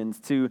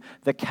solutions to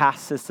the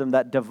caste system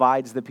that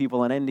divides the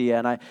people in India.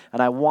 And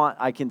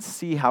I can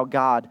see how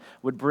God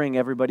would bring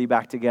everybody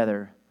back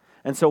together.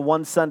 And so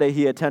one Sunday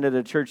he attended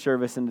a church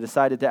service and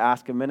decided to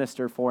ask a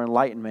minister for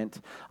enlightenment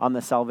on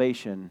the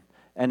salvation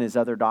and his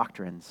other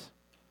doctrines.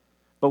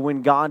 But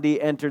when Gandhi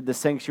entered the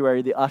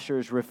sanctuary, the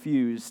ushers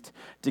refused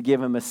to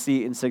give him a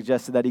seat and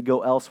suggested that he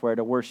go elsewhere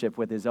to worship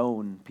with his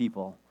own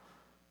people.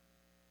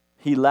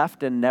 He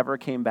left and never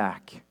came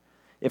back.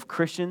 If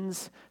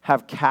Christians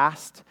have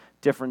caste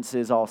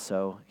differences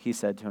also, he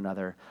said to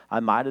another, I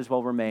might as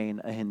well remain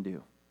a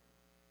Hindu.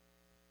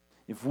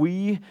 If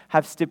we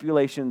have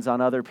stipulations on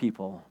other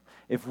people,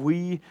 if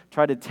we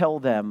try to tell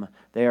them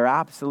they are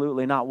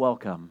absolutely not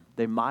welcome,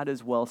 they might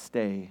as well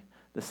stay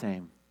the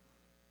same.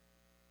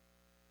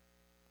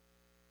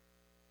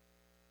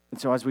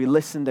 And so as we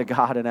listen to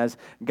God and as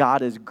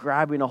God is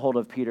grabbing a hold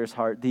of Peter's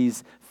heart,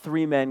 these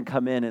three men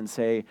come in and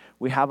say,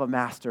 we have a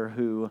master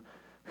who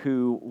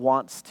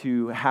wants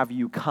to have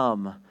you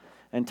come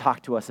and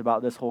talk to us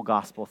about this whole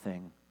gospel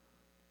thing.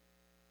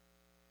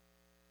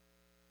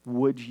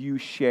 Would you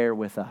share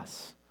with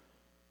us?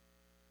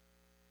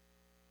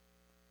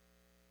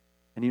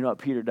 And you know what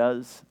Peter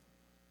does?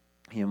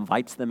 He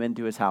invites them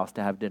into his house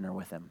to have dinner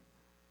with him.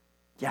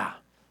 Yeah,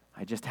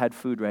 I just had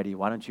food ready.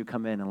 Why don't you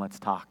come in and let's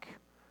talk?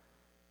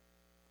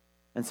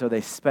 And so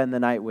they spend the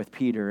night with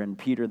Peter, and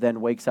Peter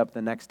then wakes up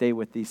the next day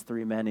with these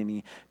three men, and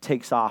he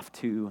takes off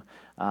to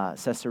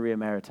Caesarea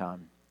Maritima.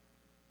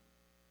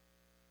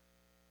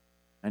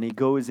 And he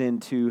goes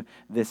into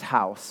this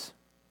house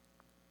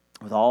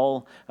with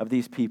all of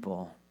these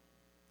people.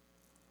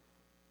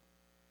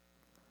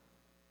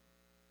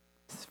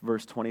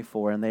 Verse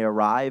 24, and they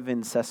arrive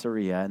in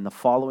Caesarea, and the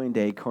following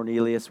day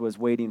Cornelius was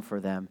waiting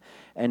for them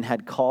and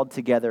had called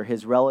together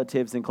his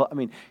relatives.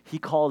 He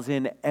calls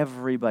in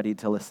everybody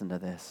to listen to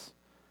this.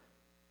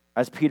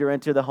 As Peter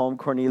entered the home,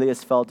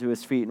 Cornelius fell to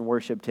his feet and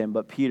worshiped him.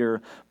 But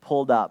Peter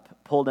pulled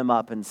him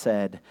up and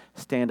said,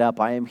 "Stand up,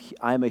 I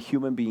am a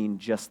human being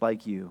just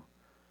like you."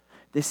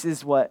 This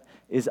is what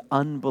is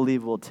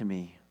unbelievable to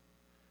me.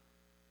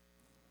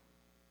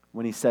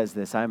 When he says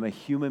this, I am a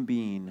human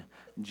being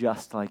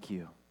just like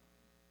you.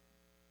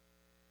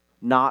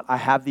 Not, I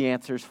have the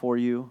answers for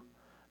you.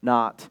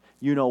 Not,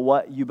 you know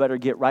what, you better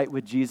get right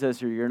with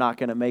Jesus or you're not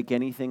going to make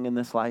anything in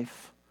this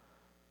life.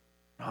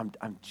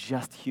 I'm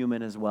just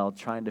human as well,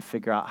 trying to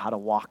figure out how to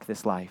walk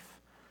this life.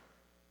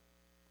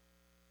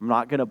 I'm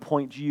not going to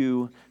point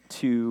you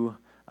to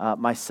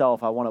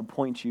myself. I want to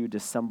point you to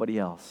somebody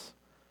else.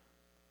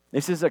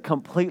 This is a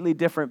completely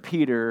different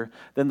Peter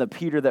than the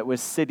Peter that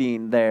was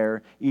sitting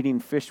there eating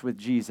fish with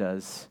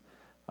Jesus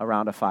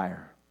around a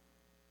fire.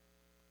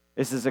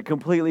 This is a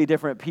completely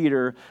different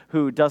Peter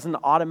who doesn't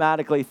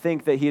automatically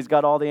think that he's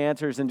got all the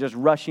answers and just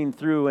rushing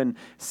through and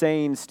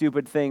saying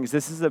stupid things.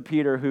 This is a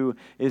Peter who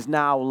is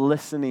now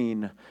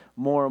listening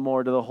more and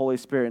more to the Holy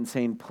Spirit and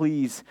saying,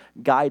 "Please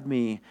guide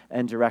me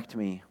and direct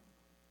me."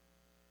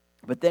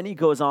 But then he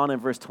goes on in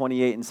verse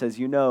 28 and says,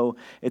 "You know,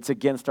 it's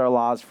against our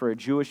laws for a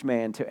Jewish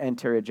man to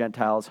enter a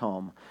Gentile's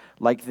home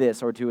like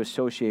this or to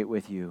associate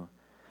with you.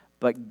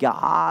 But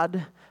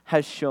God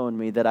has shown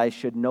me that I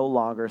should no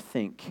longer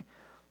think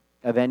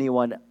of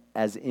anyone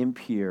as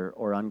impure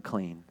or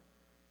unclean.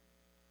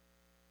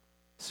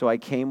 So I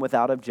came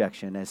without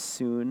objection as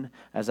soon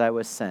as I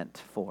was sent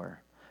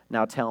for.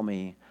 Now tell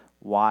me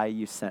why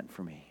you sent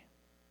for me."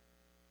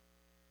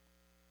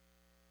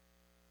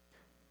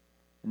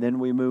 And then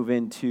we move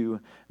into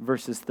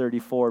verses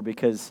 34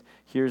 because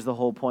here's the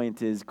whole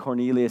point is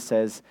Cornelius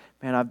says,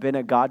 "Man, I've been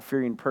a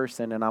God-fearing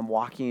person and I'm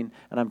walking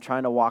and I'm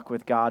trying to walk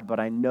with God, but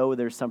I know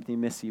there's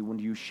something missing when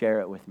you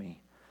share it with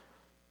me."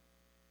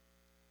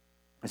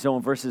 So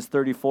in verses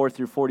 34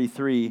 through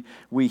 43,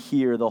 we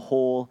hear the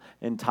whole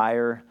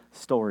entire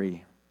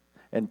story.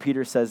 And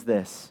Peter says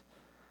this,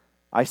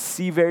 "I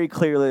see very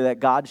clearly that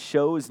God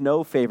shows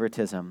no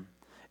favoritism.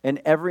 In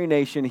every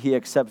nation he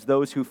accepts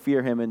those who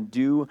fear him and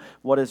do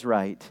what is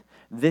right.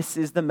 This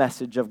is the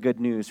message of good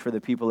news for the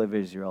people of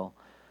Israel,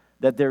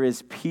 that there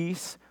is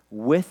peace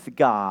with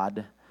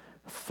God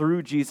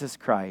through Jesus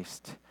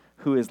Christ,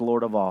 who is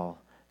Lord of all.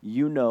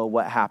 You know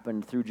what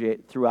happened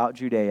throughout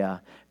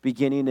Judea,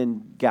 beginning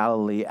in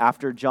Galilee,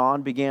 after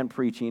John began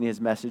preaching his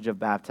message of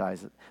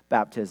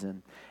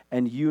baptism.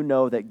 And you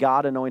know that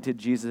God anointed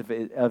Jesus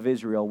of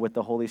Israel with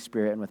the Holy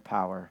Spirit and with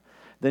power.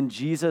 Then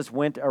Jesus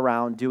went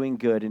around doing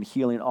good and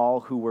healing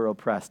all who were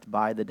oppressed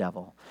by the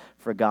devil,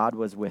 for God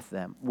was with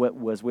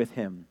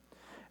him.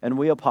 And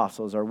we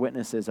apostles are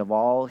witnesses of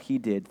all he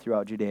did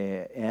throughout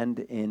Judea and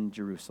in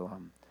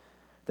Jerusalem.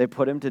 They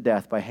put him to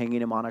death by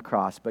hanging him on a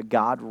cross, but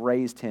God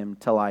raised him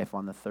to life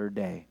on the third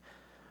day.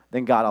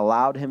 Then God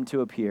allowed him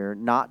to appear,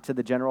 not to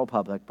the general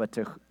public, but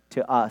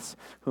to us,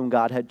 whom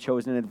God had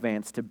chosen in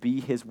advance to be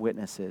his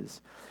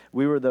witnesses.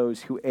 We were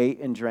those who ate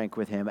and drank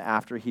with him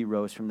after he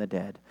rose from the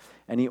dead.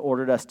 And he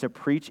ordered us to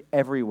preach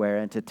everywhere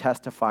and to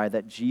testify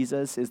that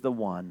Jesus is the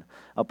one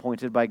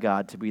appointed by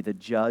God to be the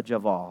judge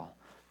of all,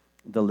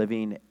 the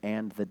living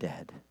and the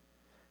dead.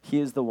 He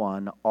is the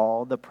one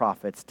all the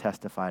prophets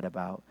testified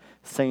about,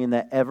 saying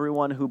that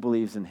everyone who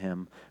believes in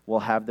him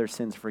will have their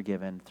sins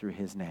forgiven through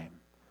his name."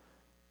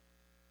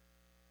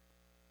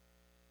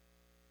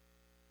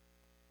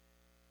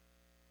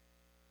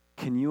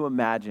 Can you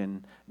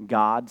imagine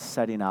God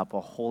setting up a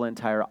whole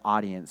entire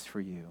audience for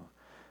you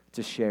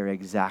to share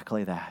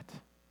exactly that?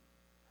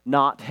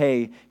 Not,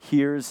 hey,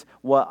 here's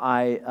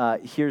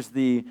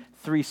the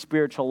 3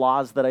 spiritual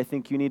laws that I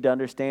think you need to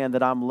understand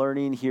that I'm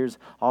learning. Here's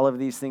all of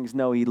these things.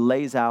 No, he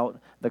lays out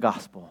the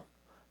gospel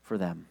for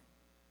them.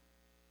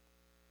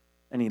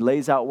 And he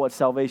lays out what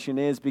salvation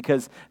is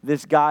because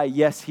this guy,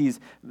 yes,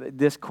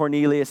 this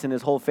Cornelius and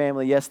his whole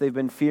family, yes, they've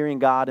been fearing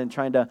God and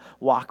trying to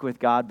walk with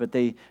God, but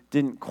they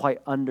didn't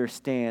quite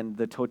understand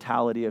the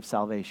totality of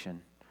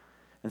salvation.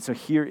 And so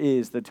here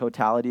is the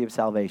totality of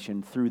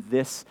salvation through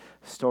this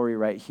story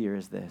right here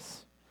is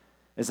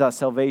that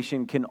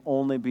salvation can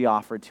only be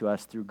offered to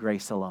us through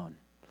grace alone.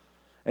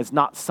 It's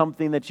not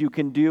something that you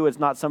can do. It's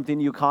not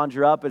something you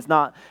conjure up. It's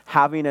not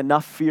having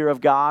enough fear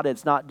of God.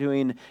 It's not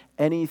doing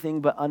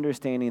anything but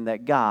understanding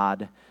that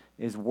God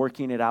is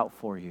working it out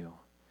for you.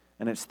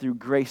 And it's through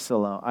grace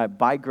alone,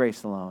 by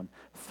grace alone,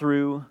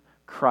 through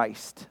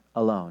Christ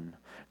alone.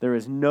 There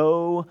is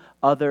no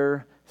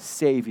other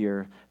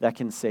Savior that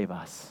can save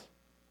us.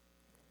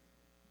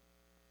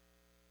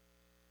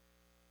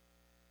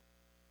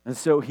 And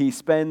so he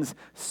spends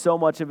so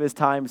much of his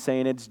time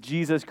saying it's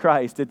Jesus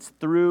Christ. It's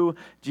through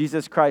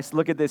Jesus Christ.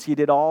 Look at this. He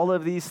did all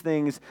of these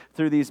things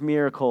through these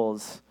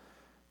miracles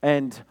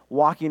and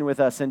walking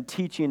with us and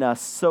teaching us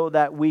so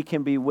that we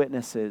can be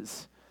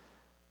witnesses.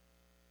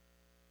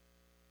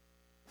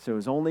 So it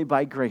was only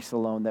by grace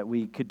alone that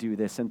we could do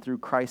this and through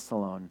Christ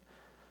alone.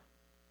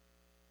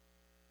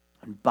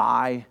 And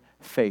by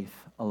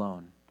faith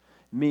alone.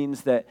 It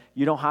means that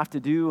you don't have to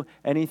do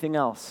anything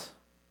else.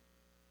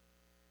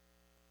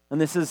 And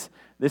this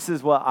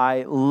is what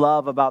I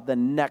love about the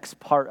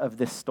next part of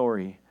this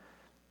story.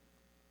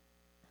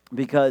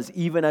 Because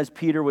even as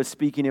Peter was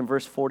speaking in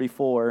verse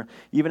 44,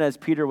 even as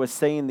Peter was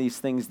saying these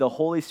things, the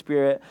Holy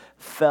Spirit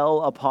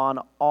fell upon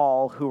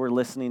all who were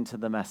listening to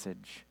the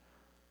message.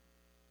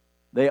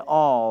 They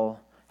all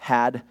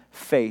had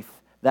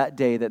faith that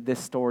day that this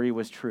story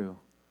was true.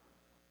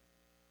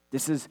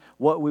 This is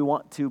what we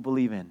want to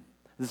believe in.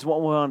 This is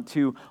what we want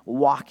to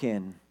walk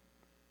in.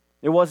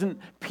 It wasn't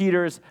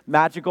Peter's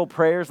magical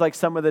prayers like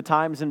some of the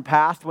times in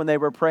past when they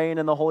were praying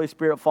and the Holy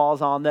Spirit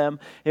falls on them.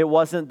 It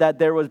wasn't that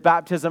there was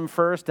baptism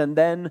first and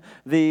then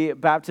the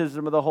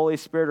baptism of the Holy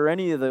Spirit or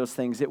any of those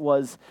things. It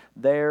was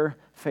their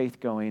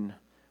faith going,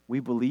 we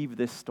believe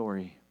this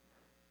story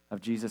of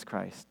Jesus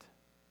Christ.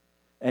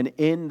 And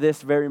in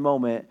this very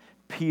moment,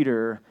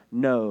 Peter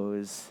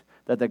knows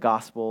that the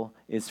gospel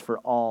is for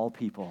all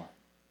people.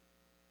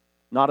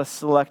 Not a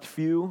select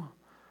few,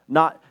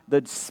 not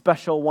the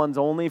special ones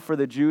only for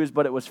the Jews,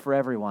 but it was for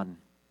everyone.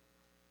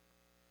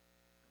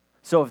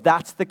 So if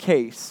that's the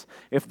case,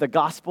 if the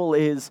gospel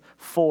is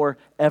for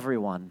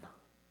everyone,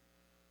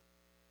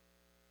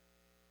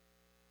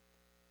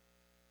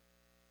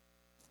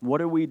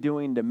 what are we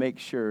doing to make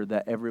sure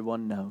that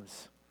everyone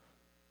knows?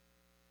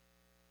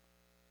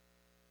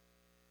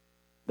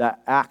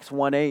 That Acts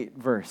 1:8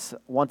 verse,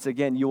 once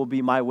again, you will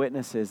be my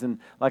witnesses. And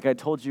like I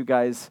told you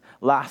guys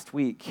last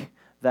week,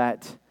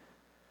 that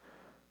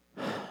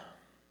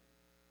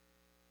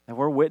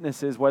we're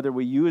witnesses whether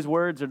we use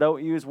words or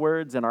don't use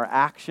words, and our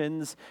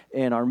actions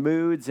and our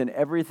moods and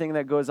everything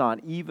that goes on,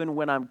 even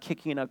when I'm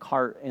kicking a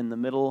cart in the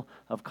middle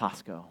of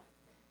Costco.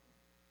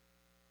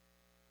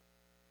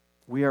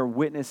 We are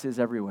witnesses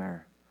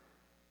everywhere.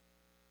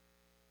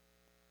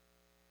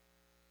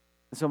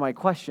 So my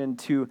question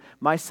to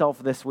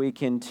myself this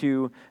week and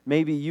to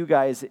maybe you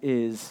guys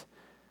is,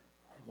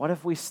 what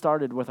if we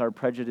started with our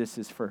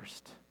prejudices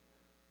first?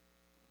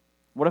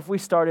 What if we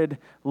started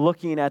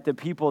looking at the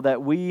people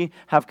that we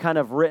have kind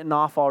of written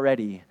off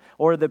already,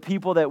 or the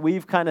people that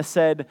we've kind of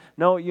said,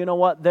 no, you know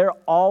what, they're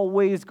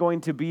always going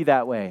to be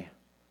that way.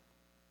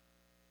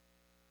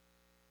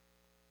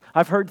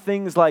 I've heard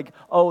things like,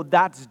 oh,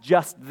 that's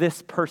just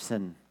this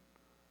person.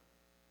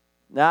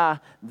 Nah,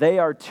 they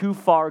are too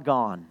far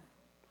gone.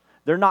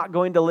 They're not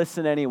going to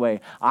listen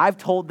anyway. I've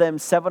told them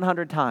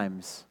 700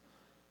 times.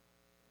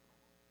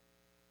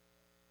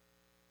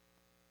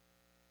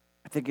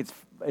 I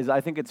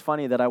think it's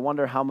funny that I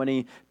wonder how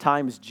many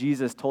times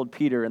Jesus told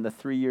Peter in the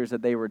 3 years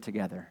that they were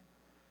together.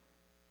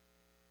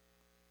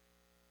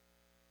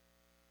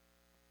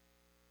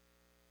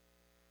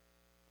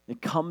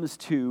 It comes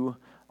to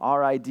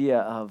our idea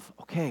of,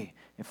 okay,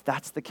 if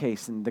that's the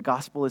case and the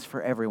gospel is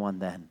for everyone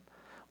then,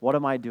 what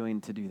am I doing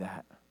to do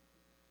that?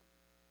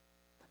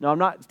 Now, I'm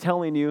not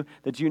telling you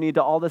that you need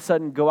to all of a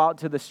sudden go out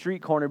to the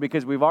street corner,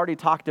 because we've already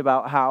talked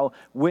about how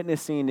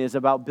witnessing is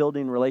about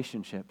building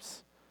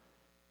relationships.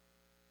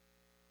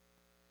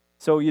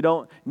 So you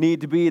don't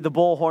need to be the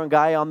bullhorn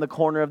guy on the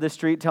corner of the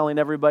street telling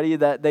everybody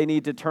that they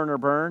need to turn or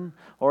burn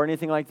or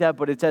anything like that,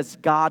 but it's as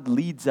God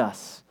leads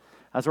us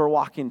as we're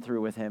walking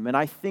through with Him. And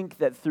I think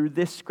that through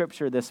this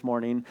scripture this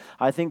morning,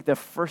 I think the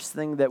first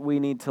thing that we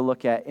need to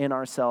look at in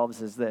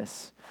ourselves is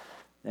this.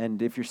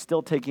 And if you're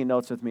still taking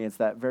notes with me, it's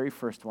that very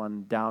first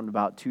one, down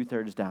about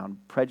 2/3 down.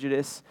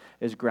 Prejudice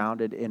is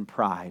grounded in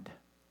pride.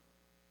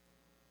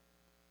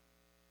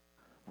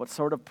 What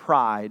sort of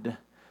pride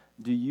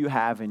do you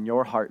have in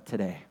your heart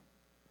today?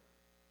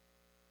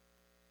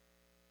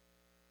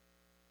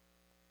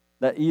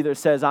 That either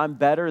says I'm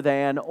better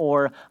than,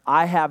 or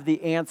I have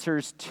the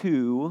answers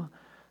to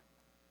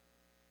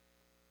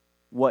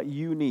what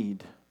you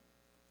need.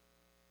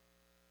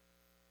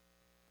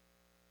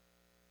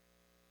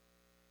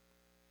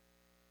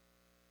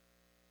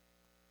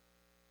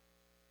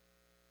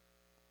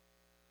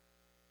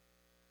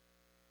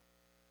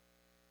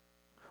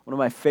 One of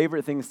my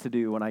favorite things to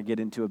do when I get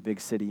into a big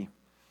city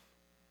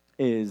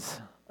is,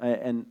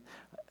 and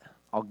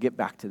I'll get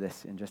back to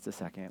this in just a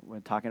second. We're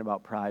talking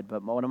about pride,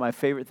 but one of my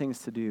favorite things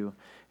to do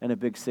in a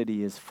big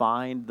city is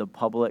find the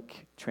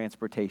public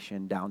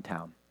transportation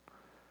downtown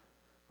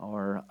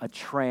or a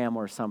tram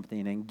or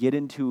something and get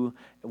into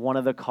one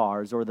of the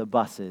cars or the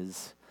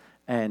buses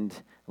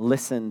and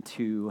listen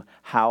to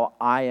how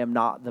I am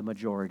not the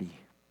majority.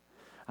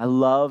 I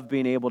love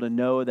being able to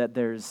know that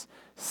there's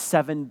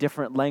 7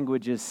 different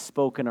languages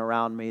spoken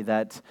around me,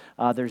 that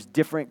there's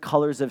different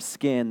colors of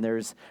skin,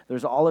 there's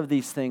all of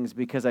these things,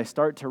 because I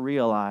start to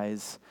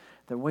realize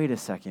that, wait a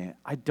second,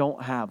 I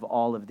don't have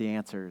all of the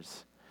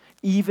answers.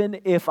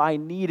 Even if I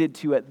needed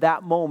to at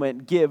that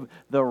moment give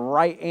the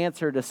right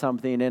answer to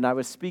something and I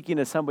was speaking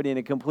to somebody in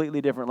a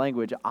completely different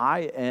language,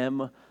 I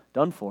am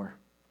done for.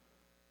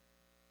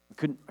 I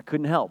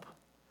couldn't help.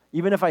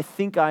 Even if I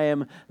think I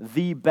am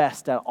the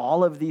best at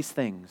all of these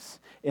things,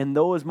 in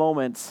those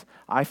moments,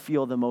 I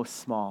feel the most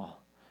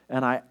small.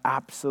 And I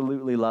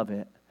absolutely love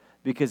it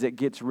because it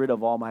gets rid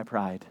of all my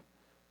pride.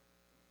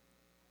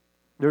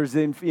 There's,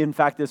 in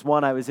fact, this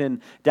one, I was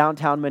in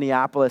downtown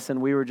Minneapolis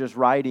and we were just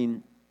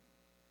riding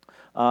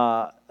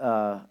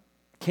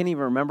can't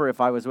even remember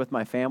if I was with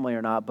my family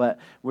or not, but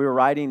we were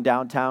riding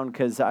downtown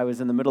because I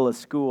was in the middle of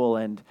school,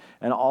 and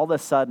all of a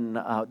sudden,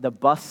 the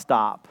bus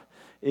stop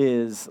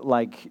is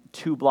like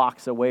 2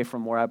 blocks away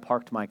from where I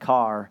parked my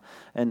car.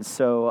 And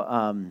so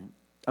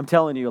I'm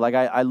telling you, like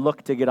I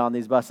looked to get on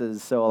these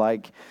buses, so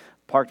like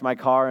parked my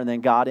car and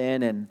then got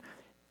in, and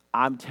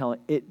I'm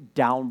telling it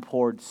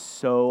downpoured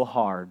so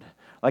hard.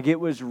 Like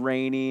it was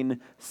raining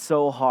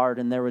so hard,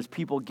 and there was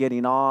people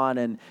getting on,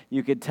 and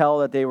you could tell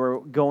that they were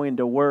going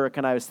to work.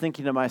 And I was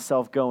thinking to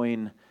myself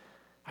going,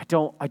 I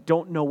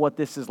don't know what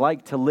this is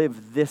like to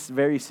live this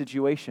very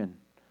situation.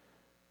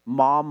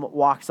 Mom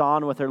walks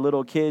on with her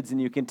little kids, and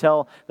you can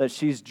tell that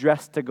she's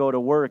dressed to go to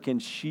work,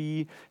 and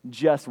she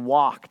just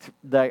walked.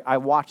 I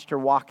watched her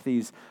walk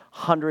these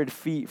 100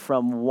 feet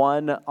from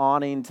one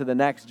awning to the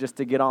next just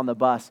to get on the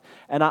bus.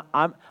 And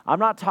I'm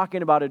not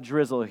talking about a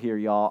drizzle here,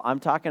 y'all. I'm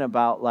talking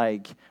about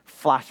like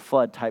flash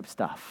flood type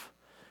stuff.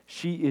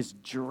 She is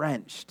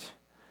drenched.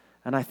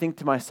 And I think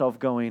to myself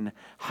going,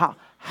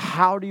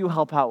 how do you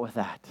help out with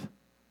that?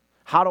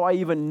 How do I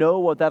even know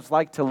what that's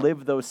like to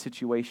live those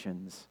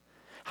situations?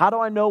 How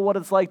do I know what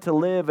it's like to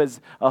live as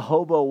a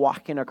hobo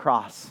walking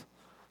across?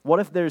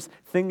 What if there's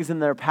things in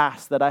their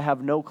past that I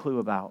have no clue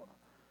about?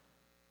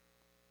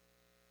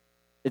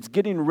 It's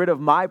getting rid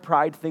of my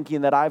pride,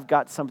 thinking that I've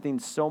got something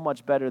so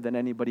much better than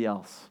anybody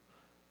else.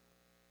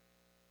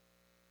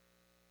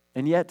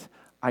 And yet,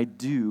 I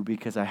do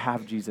because I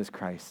have Jesus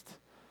Christ.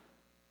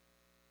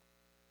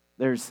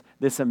 There's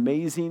this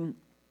amazing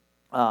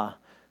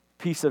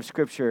piece of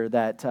scripture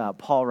that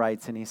Paul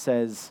writes, and he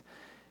says,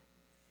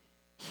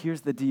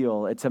 here's the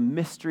deal. It's a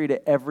mystery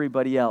to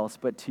everybody else,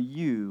 but to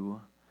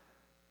you,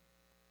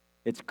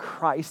 it's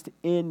Christ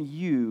in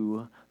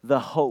you, the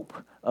hope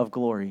of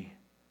glory.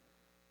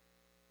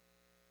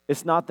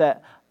 It's not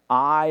that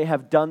I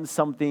have done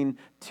something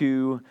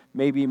to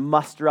maybe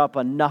muster up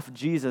enough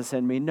Jesus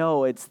in me.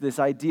 No, it's this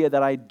idea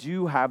that I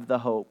do have the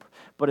hope,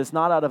 but it's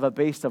not out of a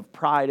base of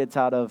pride. It's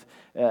out of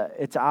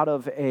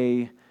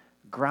a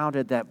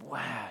grounded that,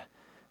 wow,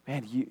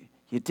 man,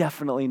 you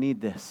definitely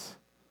need this.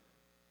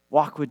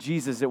 Walk with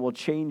Jesus, it will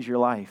change your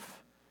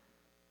life.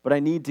 But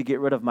I need to get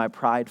rid of my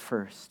pride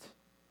first.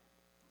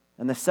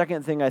 And the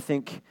second thing I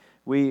think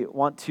we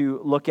want to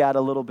look at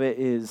a little bit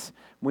is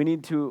we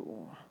need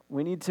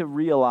to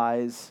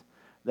realize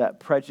that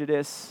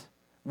prejudice,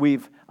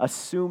 we've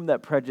assumed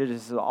that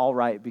prejudice is all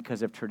right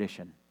because of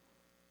tradition.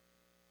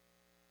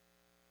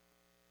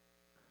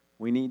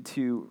 We need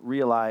to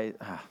realize,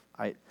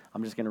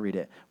 I'm just going to read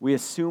it. We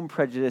assume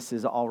prejudice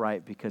is all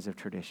right because of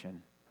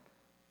tradition.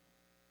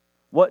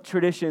 What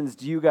traditions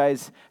do you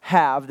guys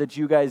have that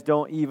you guys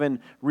don't even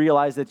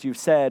realize that you've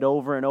said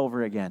over and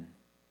over again?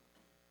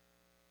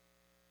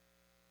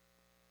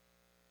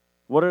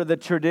 What are the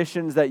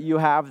traditions that you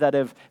have that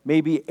have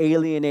maybe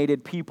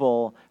alienated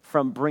people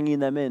from bringing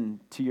them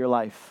into your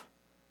life?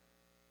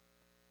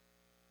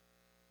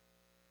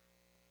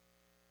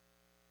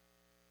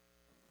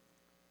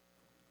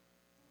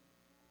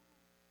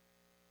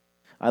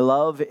 I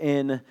love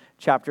in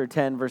chapter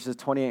 10, verses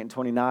 28 and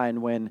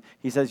 29, when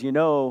he says,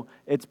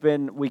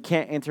 we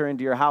can't enter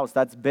into your house.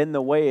 That's been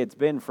the way it's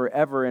been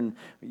forever, and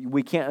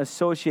we can't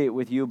associate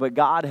with you, but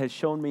God has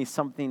shown me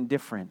something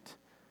different.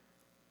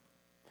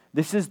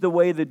 This is the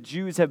way the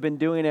Jews have been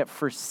doing it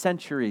for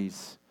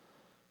centuries.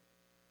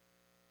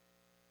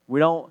 We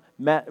don't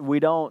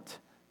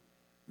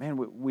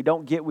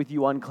get with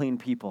you unclean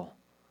people.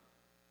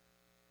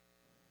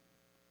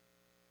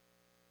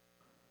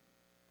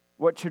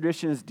 What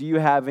traditions do you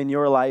have in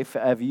your life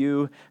have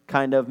you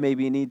kind of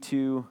maybe need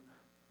to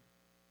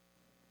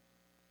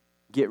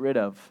get rid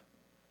of?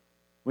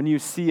 When you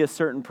see a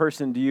certain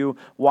person, do you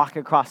walk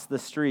across the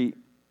street?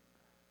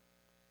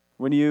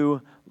 When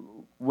you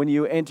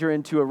enter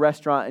into a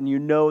restaurant and you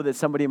know that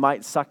somebody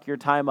might suck your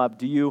time up,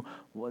 do you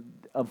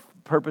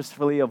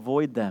purposefully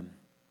avoid them?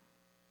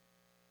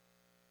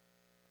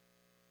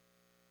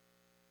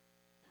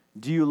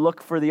 Do you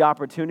look for the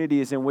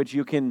opportunities in which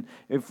you can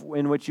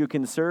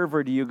serve,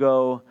 or do you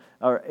go,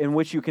 or in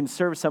which you can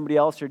serve somebody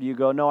else, or do you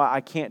go, no,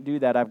 I can't do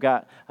that. I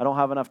don't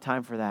have enough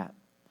time for that.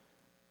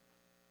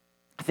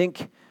 I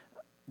think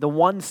the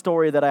one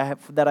story that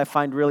I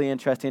find really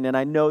interesting, and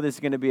I know this is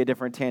going to be a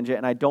different tangent,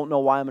 and I don't know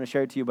why I'm going to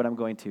share it to you, but I'm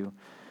going to.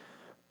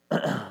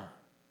 I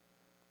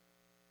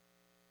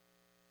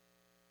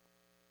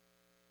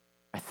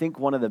think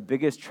one of the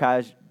biggest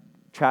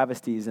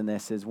travesties in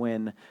this is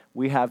when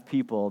we have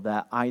people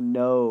that I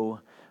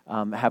know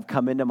have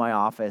come into my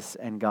office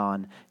and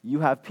gone, you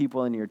have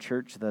people in your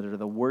church that are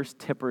the worst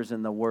tippers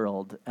in the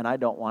world, and I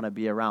don't want to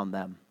be around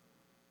them.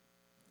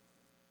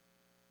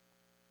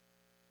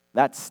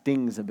 That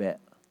stings a bit.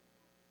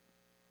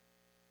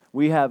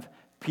 We have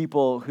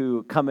people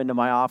who come into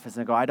my office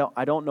and go, I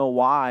don't know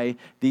why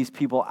these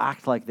people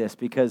act like this,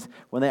 because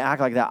when they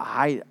act like that,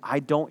 I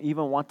don't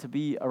even want to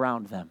be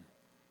around them.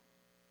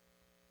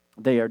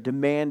 They are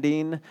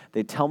demanding.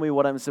 They tell me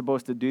what I'm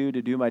supposed to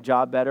do my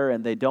job better,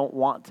 and they don't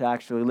want to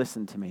actually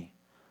listen to me.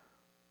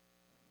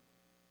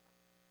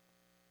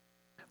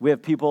 We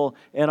have people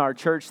in our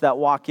church that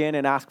walk in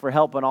and ask for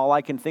help, and all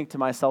I can think to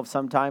myself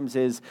sometimes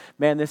is,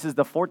 man, this is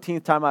the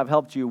 14th time I've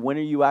helped you. When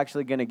are you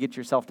actually going to get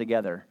yourself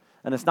together?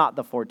 And it's not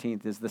the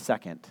 14th, it's the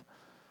 2nd.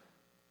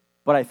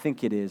 But I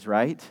think it is,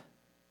 right?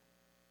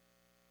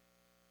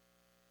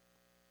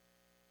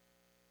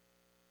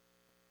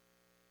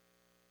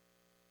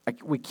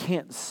 We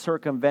can't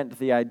circumvent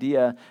the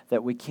idea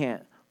that we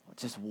can't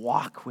just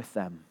walk with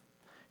them.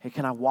 Hey,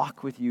 can I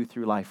walk with you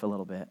through life a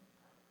little bit?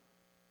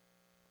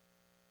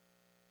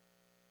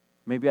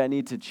 Maybe I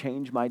need to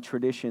change my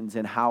traditions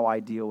in how I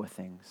deal with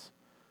things.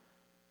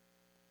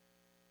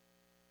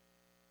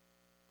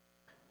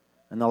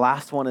 And the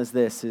last one is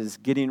this, is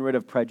getting rid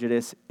of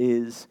prejudice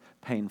is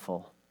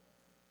painful.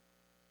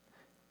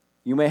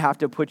 You may have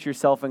to put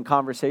yourself in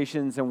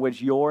conversations in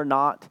which you're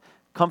not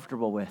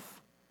comfortable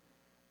with.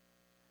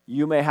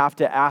 You may have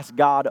to ask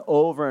God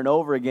over and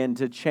over again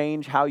to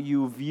change how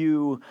you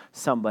view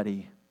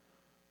somebody.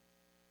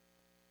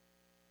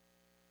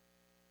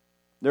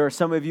 There are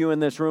some of you in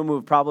this room who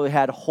have probably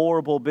had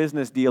horrible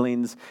business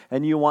dealings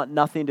and you want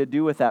nothing to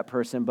do with that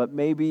person, but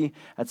maybe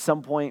at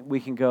some point we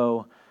can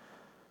go,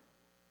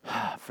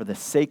 for the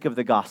sake of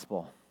the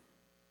gospel,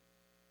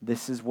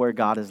 this is where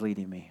God is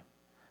leading me.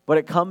 But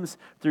it comes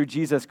through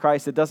Jesus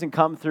Christ. It doesn't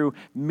come through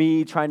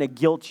me trying to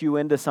guilt you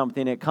into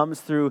something. It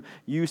comes through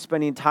you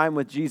spending time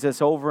with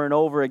Jesus over and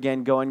over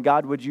again going,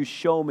 God, would you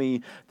show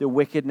me the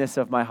wickedness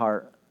of my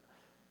heart?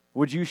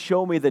 Would you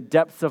show me the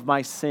depths of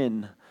my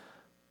sin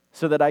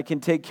so that I can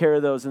take care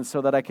of those and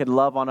so that I can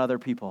love on other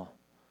people?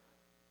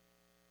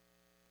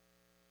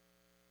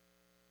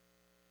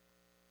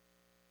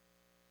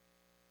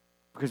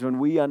 Because when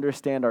we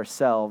understand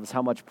ourselves,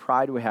 how much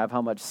pride we have,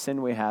 how much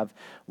sin we have,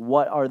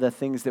 what are the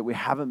things that we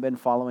haven't been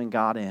following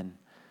God in,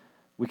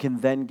 we can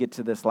then get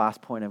to this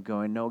last point of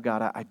going, no,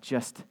 God,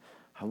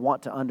 I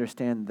want to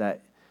understand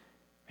that,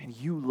 man,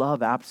 you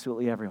love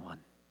absolutely everyone.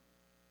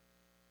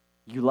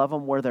 You love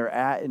them where they're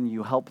at and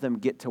you help them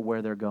get to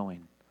where they're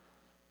going.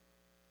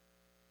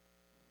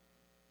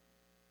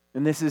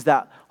 And this is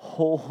that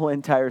whole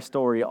entire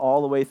story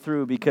all the way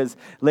through, because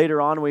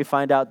later on we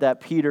find out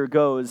that Peter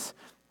goes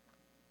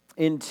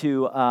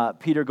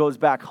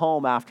back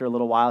home after a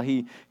little while.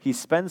 He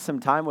spends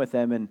some time with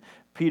them, and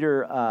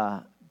Peter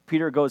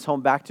goes home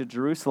back to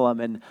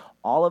Jerusalem, and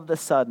all of a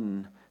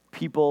sudden,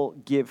 people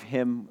give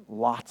him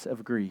lots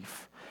of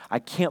grief. I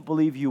can't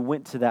believe you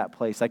went to that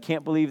place. I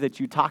can't believe that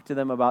you talked to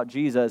them about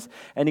Jesus.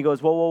 And he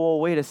goes, whoa,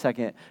 wait a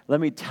second. Let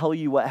me tell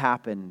you what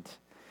happened.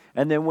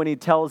 And then when he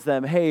tells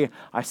them, hey,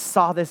 I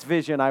saw this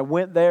vision, I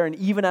went there, and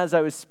even as I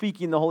was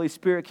speaking, the Holy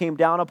Spirit came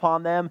down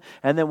upon them,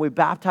 and then we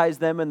baptized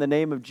them in the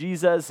name of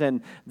Jesus,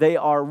 and they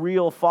are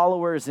real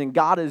followers, and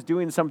God is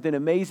doing something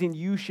amazing.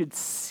 You should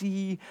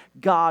see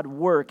God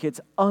work.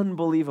 It's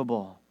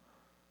unbelievable.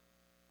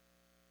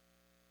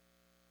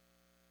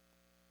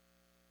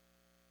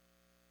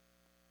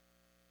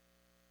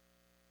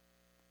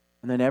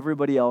 And then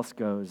everybody else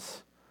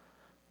goes.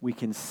 We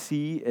can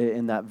see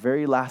in that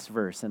very last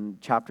verse, in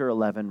chapter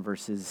 11,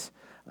 it's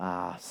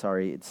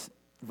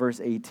verse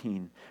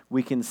 18.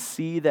 We can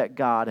see that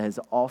God has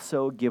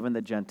also given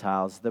the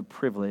Gentiles the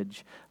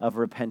privilege of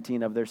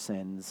repenting of their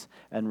sins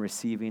and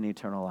receiving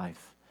eternal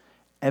life.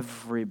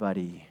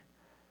 Everybody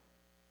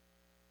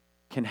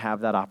can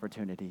have that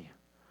opportunity.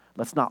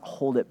 Let's not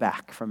hold it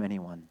back from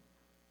anyone.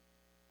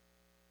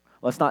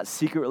 Let's not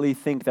secretly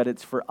think that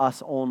it's for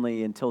us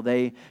only until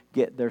they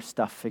get their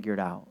stuff figured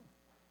out.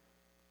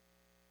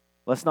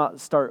 Let's not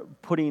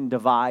start putting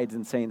divides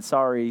and saying,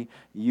 sorry,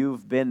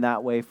 you've been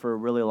that way for a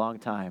really long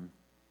time.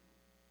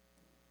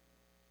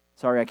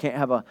 Sorry, I can't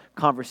have a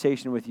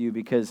conversation with you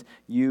because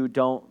you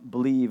don't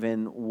believe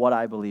in what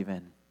I believe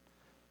in.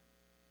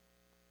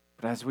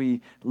 But as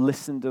we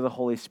listen to the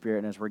Holy Spirit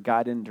and as we're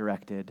guided and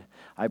directed,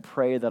 I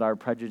pray that our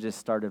prejudice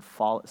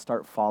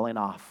start falling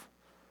off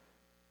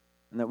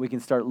and that we can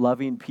start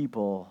loving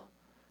people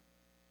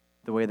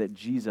the way that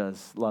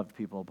Jesus loved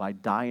people, by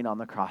dying on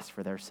the cross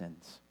for their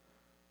sins.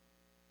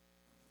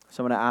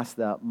 So I'm going to ask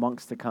the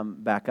monks to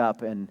come back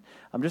up, and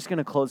I'm just going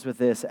to close with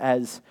this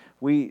as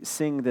we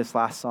sing this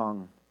last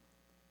song,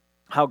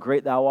 How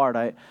Great Thou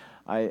Art.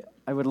 I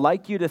would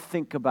like you to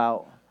think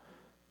about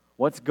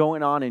what's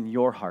going on in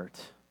your heart.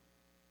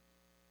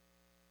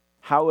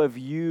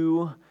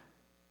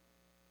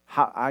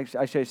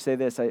 I should say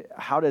this,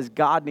 how does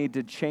God need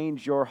to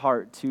change your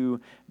heart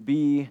to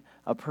be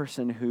a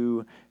person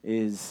who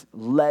is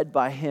led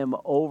by Him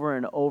over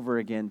and over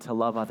again to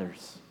love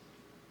others?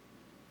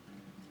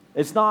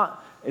 It's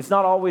not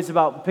always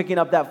about picking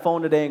up that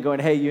phone today and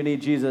going, hey, you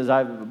need Jesus,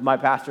 my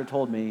pastor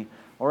told me,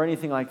 or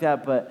anything like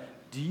that, but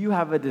do you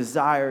have a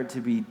desire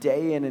to be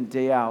day in and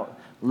day out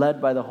led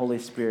by the Holy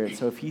Spirit?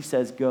 So if He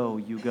says go,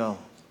 you go.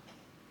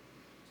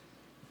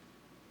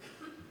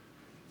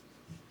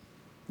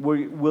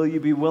 Will you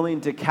be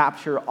willing to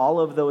capture all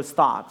of those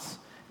thoughts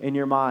in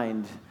your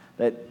mind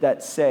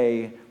that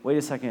say, wait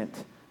a second,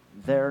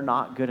 they're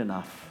not good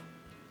enough,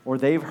 or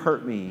they've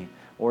hurt me,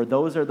 or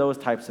those are those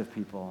types of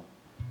people?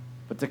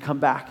 But to come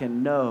back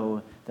and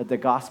know that the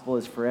gospel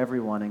is for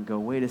everyone and go,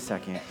 wait a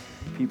second,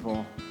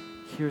 people,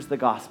 here's the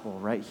gospel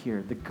right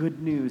here. The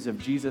good news of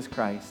Jesus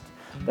Christ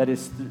that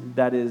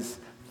is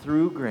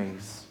through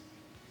grace,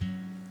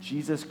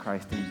 Jesus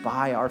Christ, and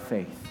by our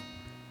faith,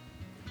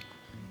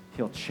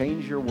 he'll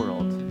change your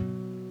world.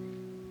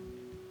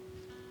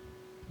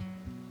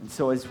 And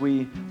so as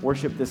we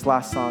worship this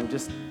last song,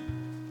 just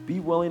be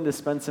willing to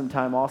spend some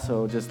time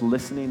also just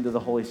listening to the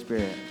Holy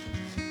Spirit.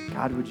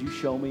 God, would you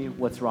show me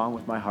what's wrong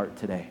with my heart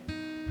today?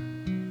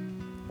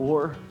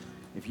 Or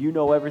if you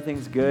know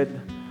everything's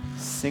good,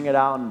 sing it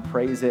out and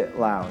praise it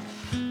loud.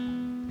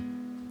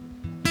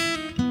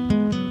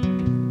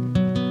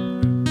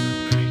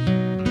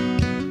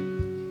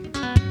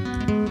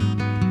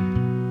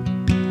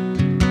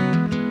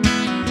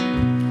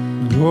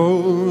 Oh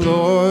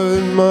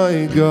Lord,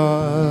 my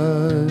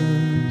God,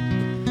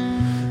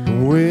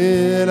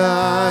 when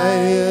I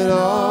in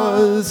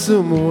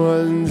awesome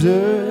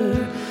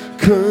wonder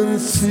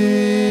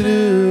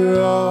consider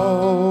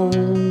all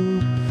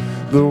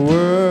the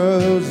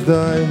worlds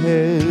thy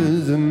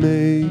hands have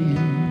made,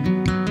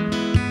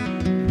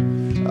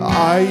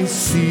 I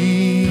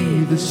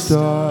see the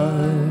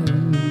stars,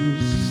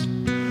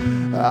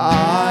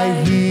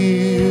 I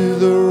hear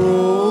the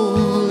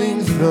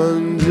rolling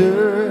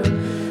thunder,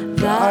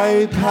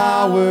 thy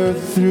power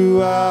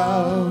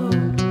throughout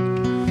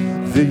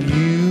the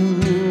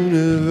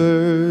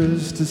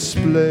universe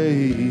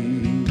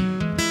displayed.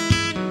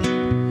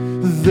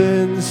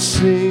 Then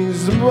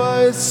sings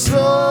my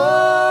soul,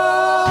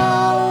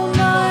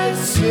 my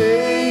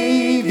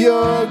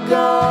Savior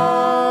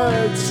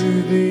God,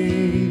 to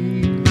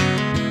thee.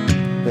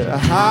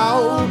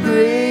 How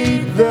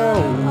great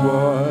thou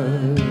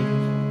art,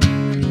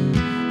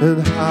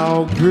 and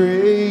how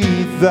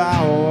great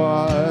thou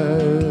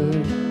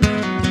art.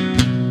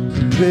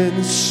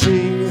 Then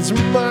sings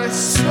my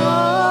soul,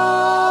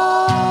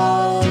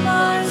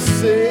 my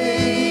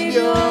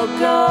Savior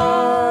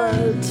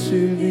God,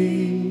 to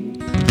thee.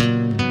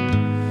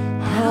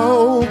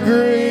 How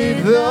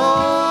great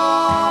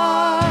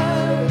thou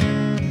art,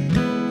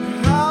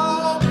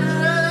 how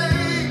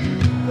great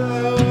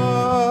thou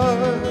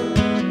art.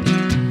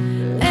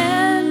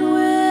 And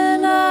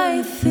when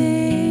I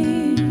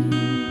think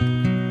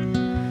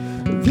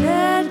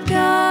that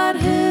God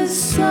his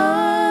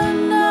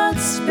Son not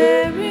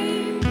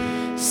sparing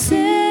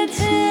sent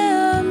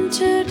him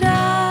to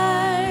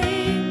die,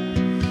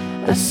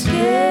 I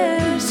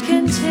scarce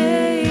can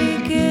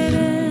take it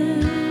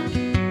in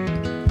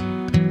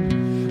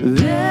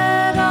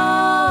that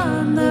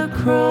on the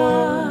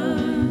cross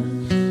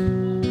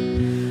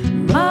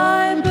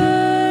my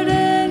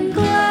burden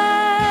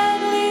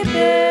gladly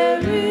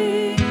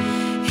bearing,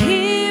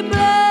 he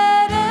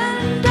bled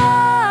and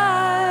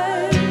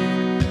died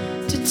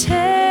to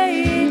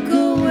take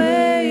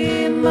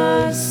away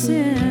my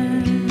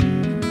sin.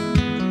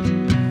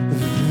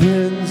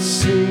 Then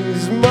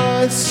sings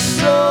my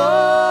soul,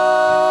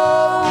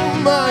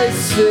 my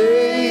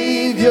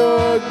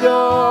Savior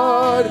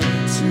God,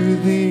 to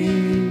thee.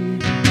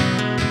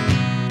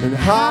 And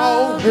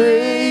how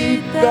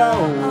great thou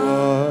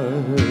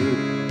art,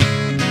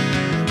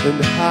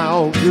 and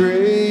how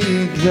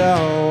great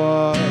thou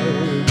art.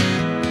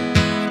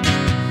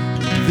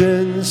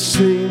 Then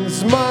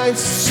sings my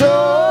soul,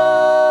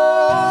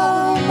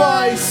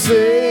 my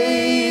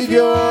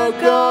Savior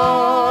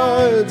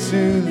God,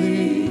 to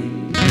thee.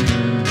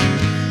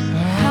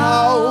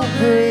 How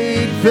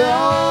great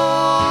thou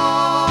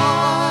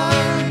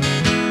art,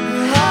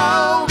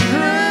 how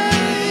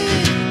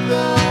great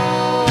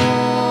thou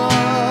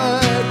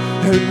art.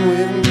 And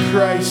when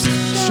Christ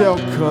shall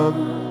come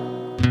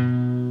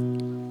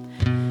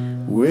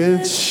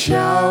with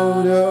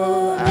shout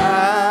of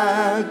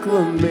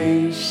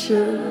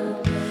acclamation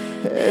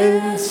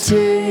and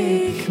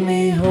take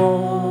me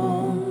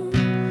home,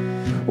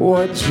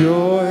 what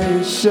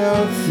joy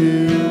shall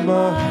fill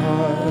my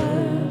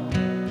heart.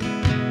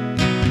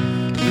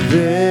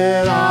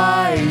 Then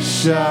I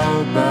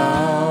shall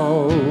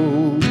bow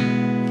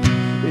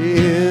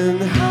in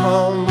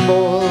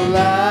humble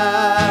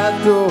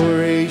adoration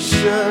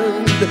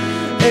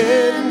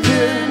and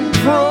then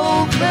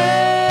proclaim,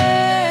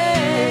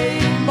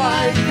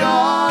 my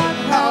God,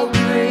 how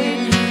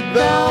great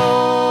thou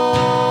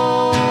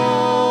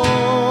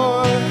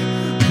art.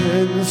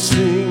 Then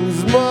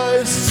sings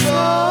my soul,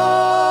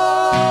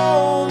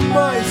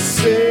 my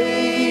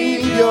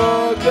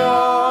Savior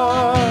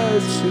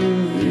God, to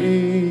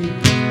thee.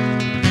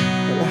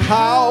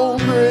 How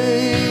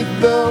great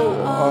thou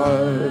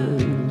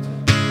art,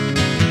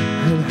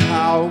 and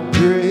how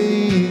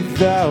great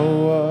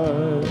thou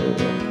art.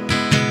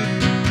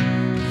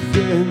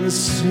 Then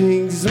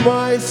sings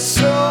my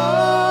soul,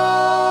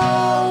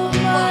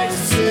 my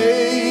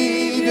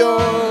Savior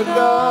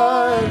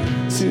God,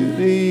 to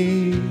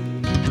thee.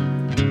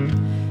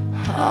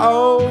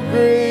 How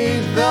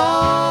great thou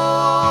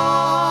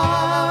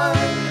art,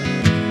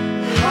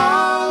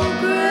 how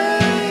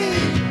great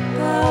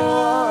thou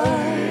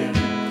art,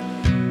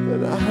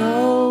 and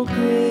how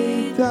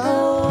great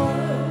thou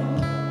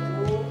art,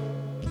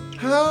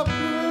 how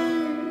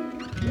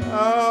great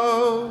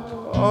thou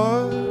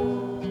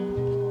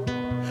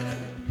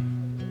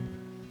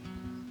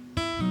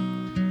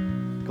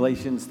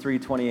Galatians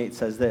 3:28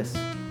 says this,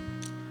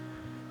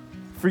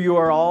 "For you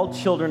are all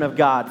children of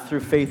God through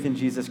faith in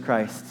Jesus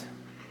Christ.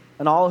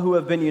 And all who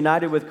have been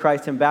united with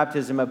Christ in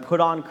baptism have put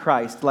on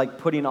Christ like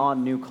putting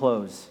on new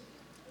clothes.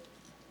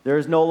 There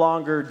is no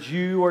longer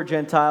Jew or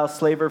Gentile,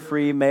 slave or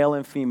free, male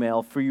and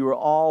female, for you are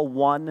all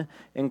one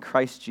in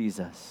Christ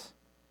Jesus."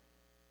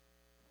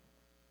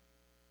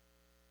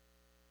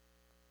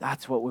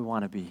 That's what we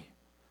want to be.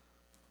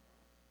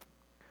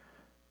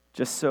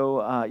 Just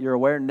so you're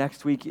aware,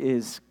 next week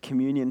is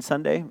Communion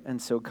Sunday,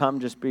 and so come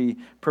just be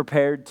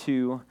prepared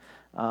to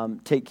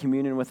take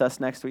communion with us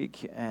next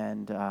week.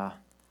 And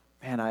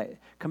I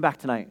come back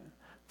tonight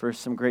for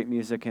some great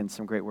music and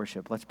some great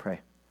worship. Let's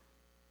pray.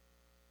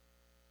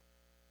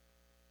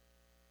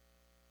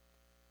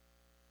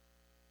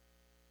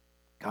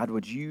 God,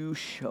 would you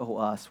show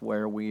us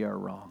where we are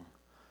wrong?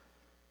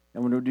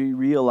 And would we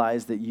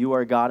realize that you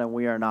are God and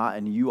we are not,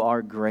 and you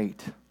are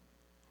great.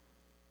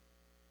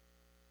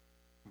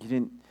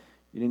 You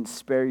didn't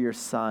spare your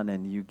Son,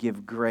 and you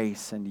give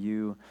grace, and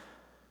you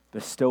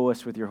bestow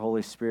us with your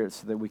Holy Spirit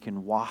so that we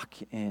can walk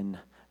in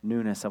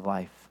newness of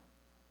life.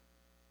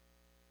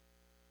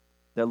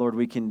 That, Lord,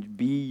 we can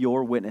be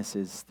your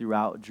witnesses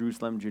throughout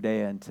Jerusalem,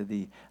 Judea, and to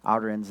the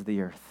outer ends of the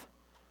earth.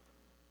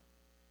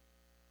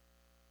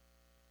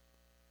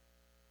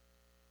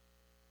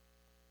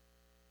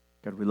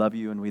 God, we love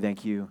you and we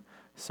thank you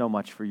so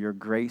much for your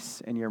grace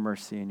and your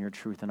mercy and your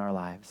truth in our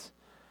lives.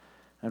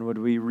 And would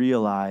we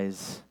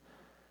realize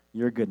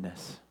your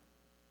goodness?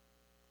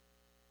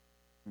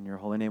 In your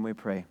holy name we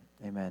pray.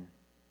 Amen.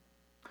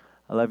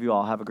 I love you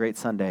all. Have a great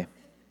Sunday.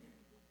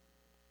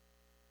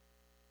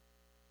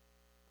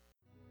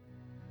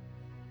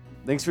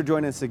 Thanks for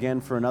joining us again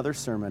for another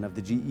sermon of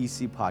the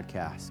GEC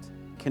podcast.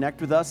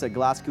 Connect with us at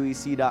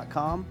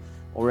glasgowec.com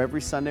or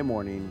every Sunday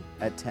morning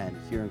at 10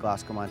 here in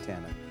Glasgow,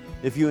 Montana.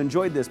 If you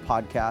enjoyed this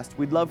podcast,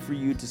 we'd love for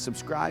you to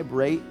subscribe,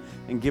 rate,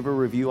 and give a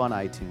review on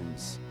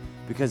iTunes,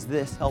 because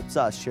this helps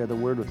us share the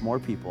word with more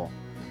people.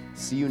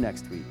 See you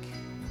next week.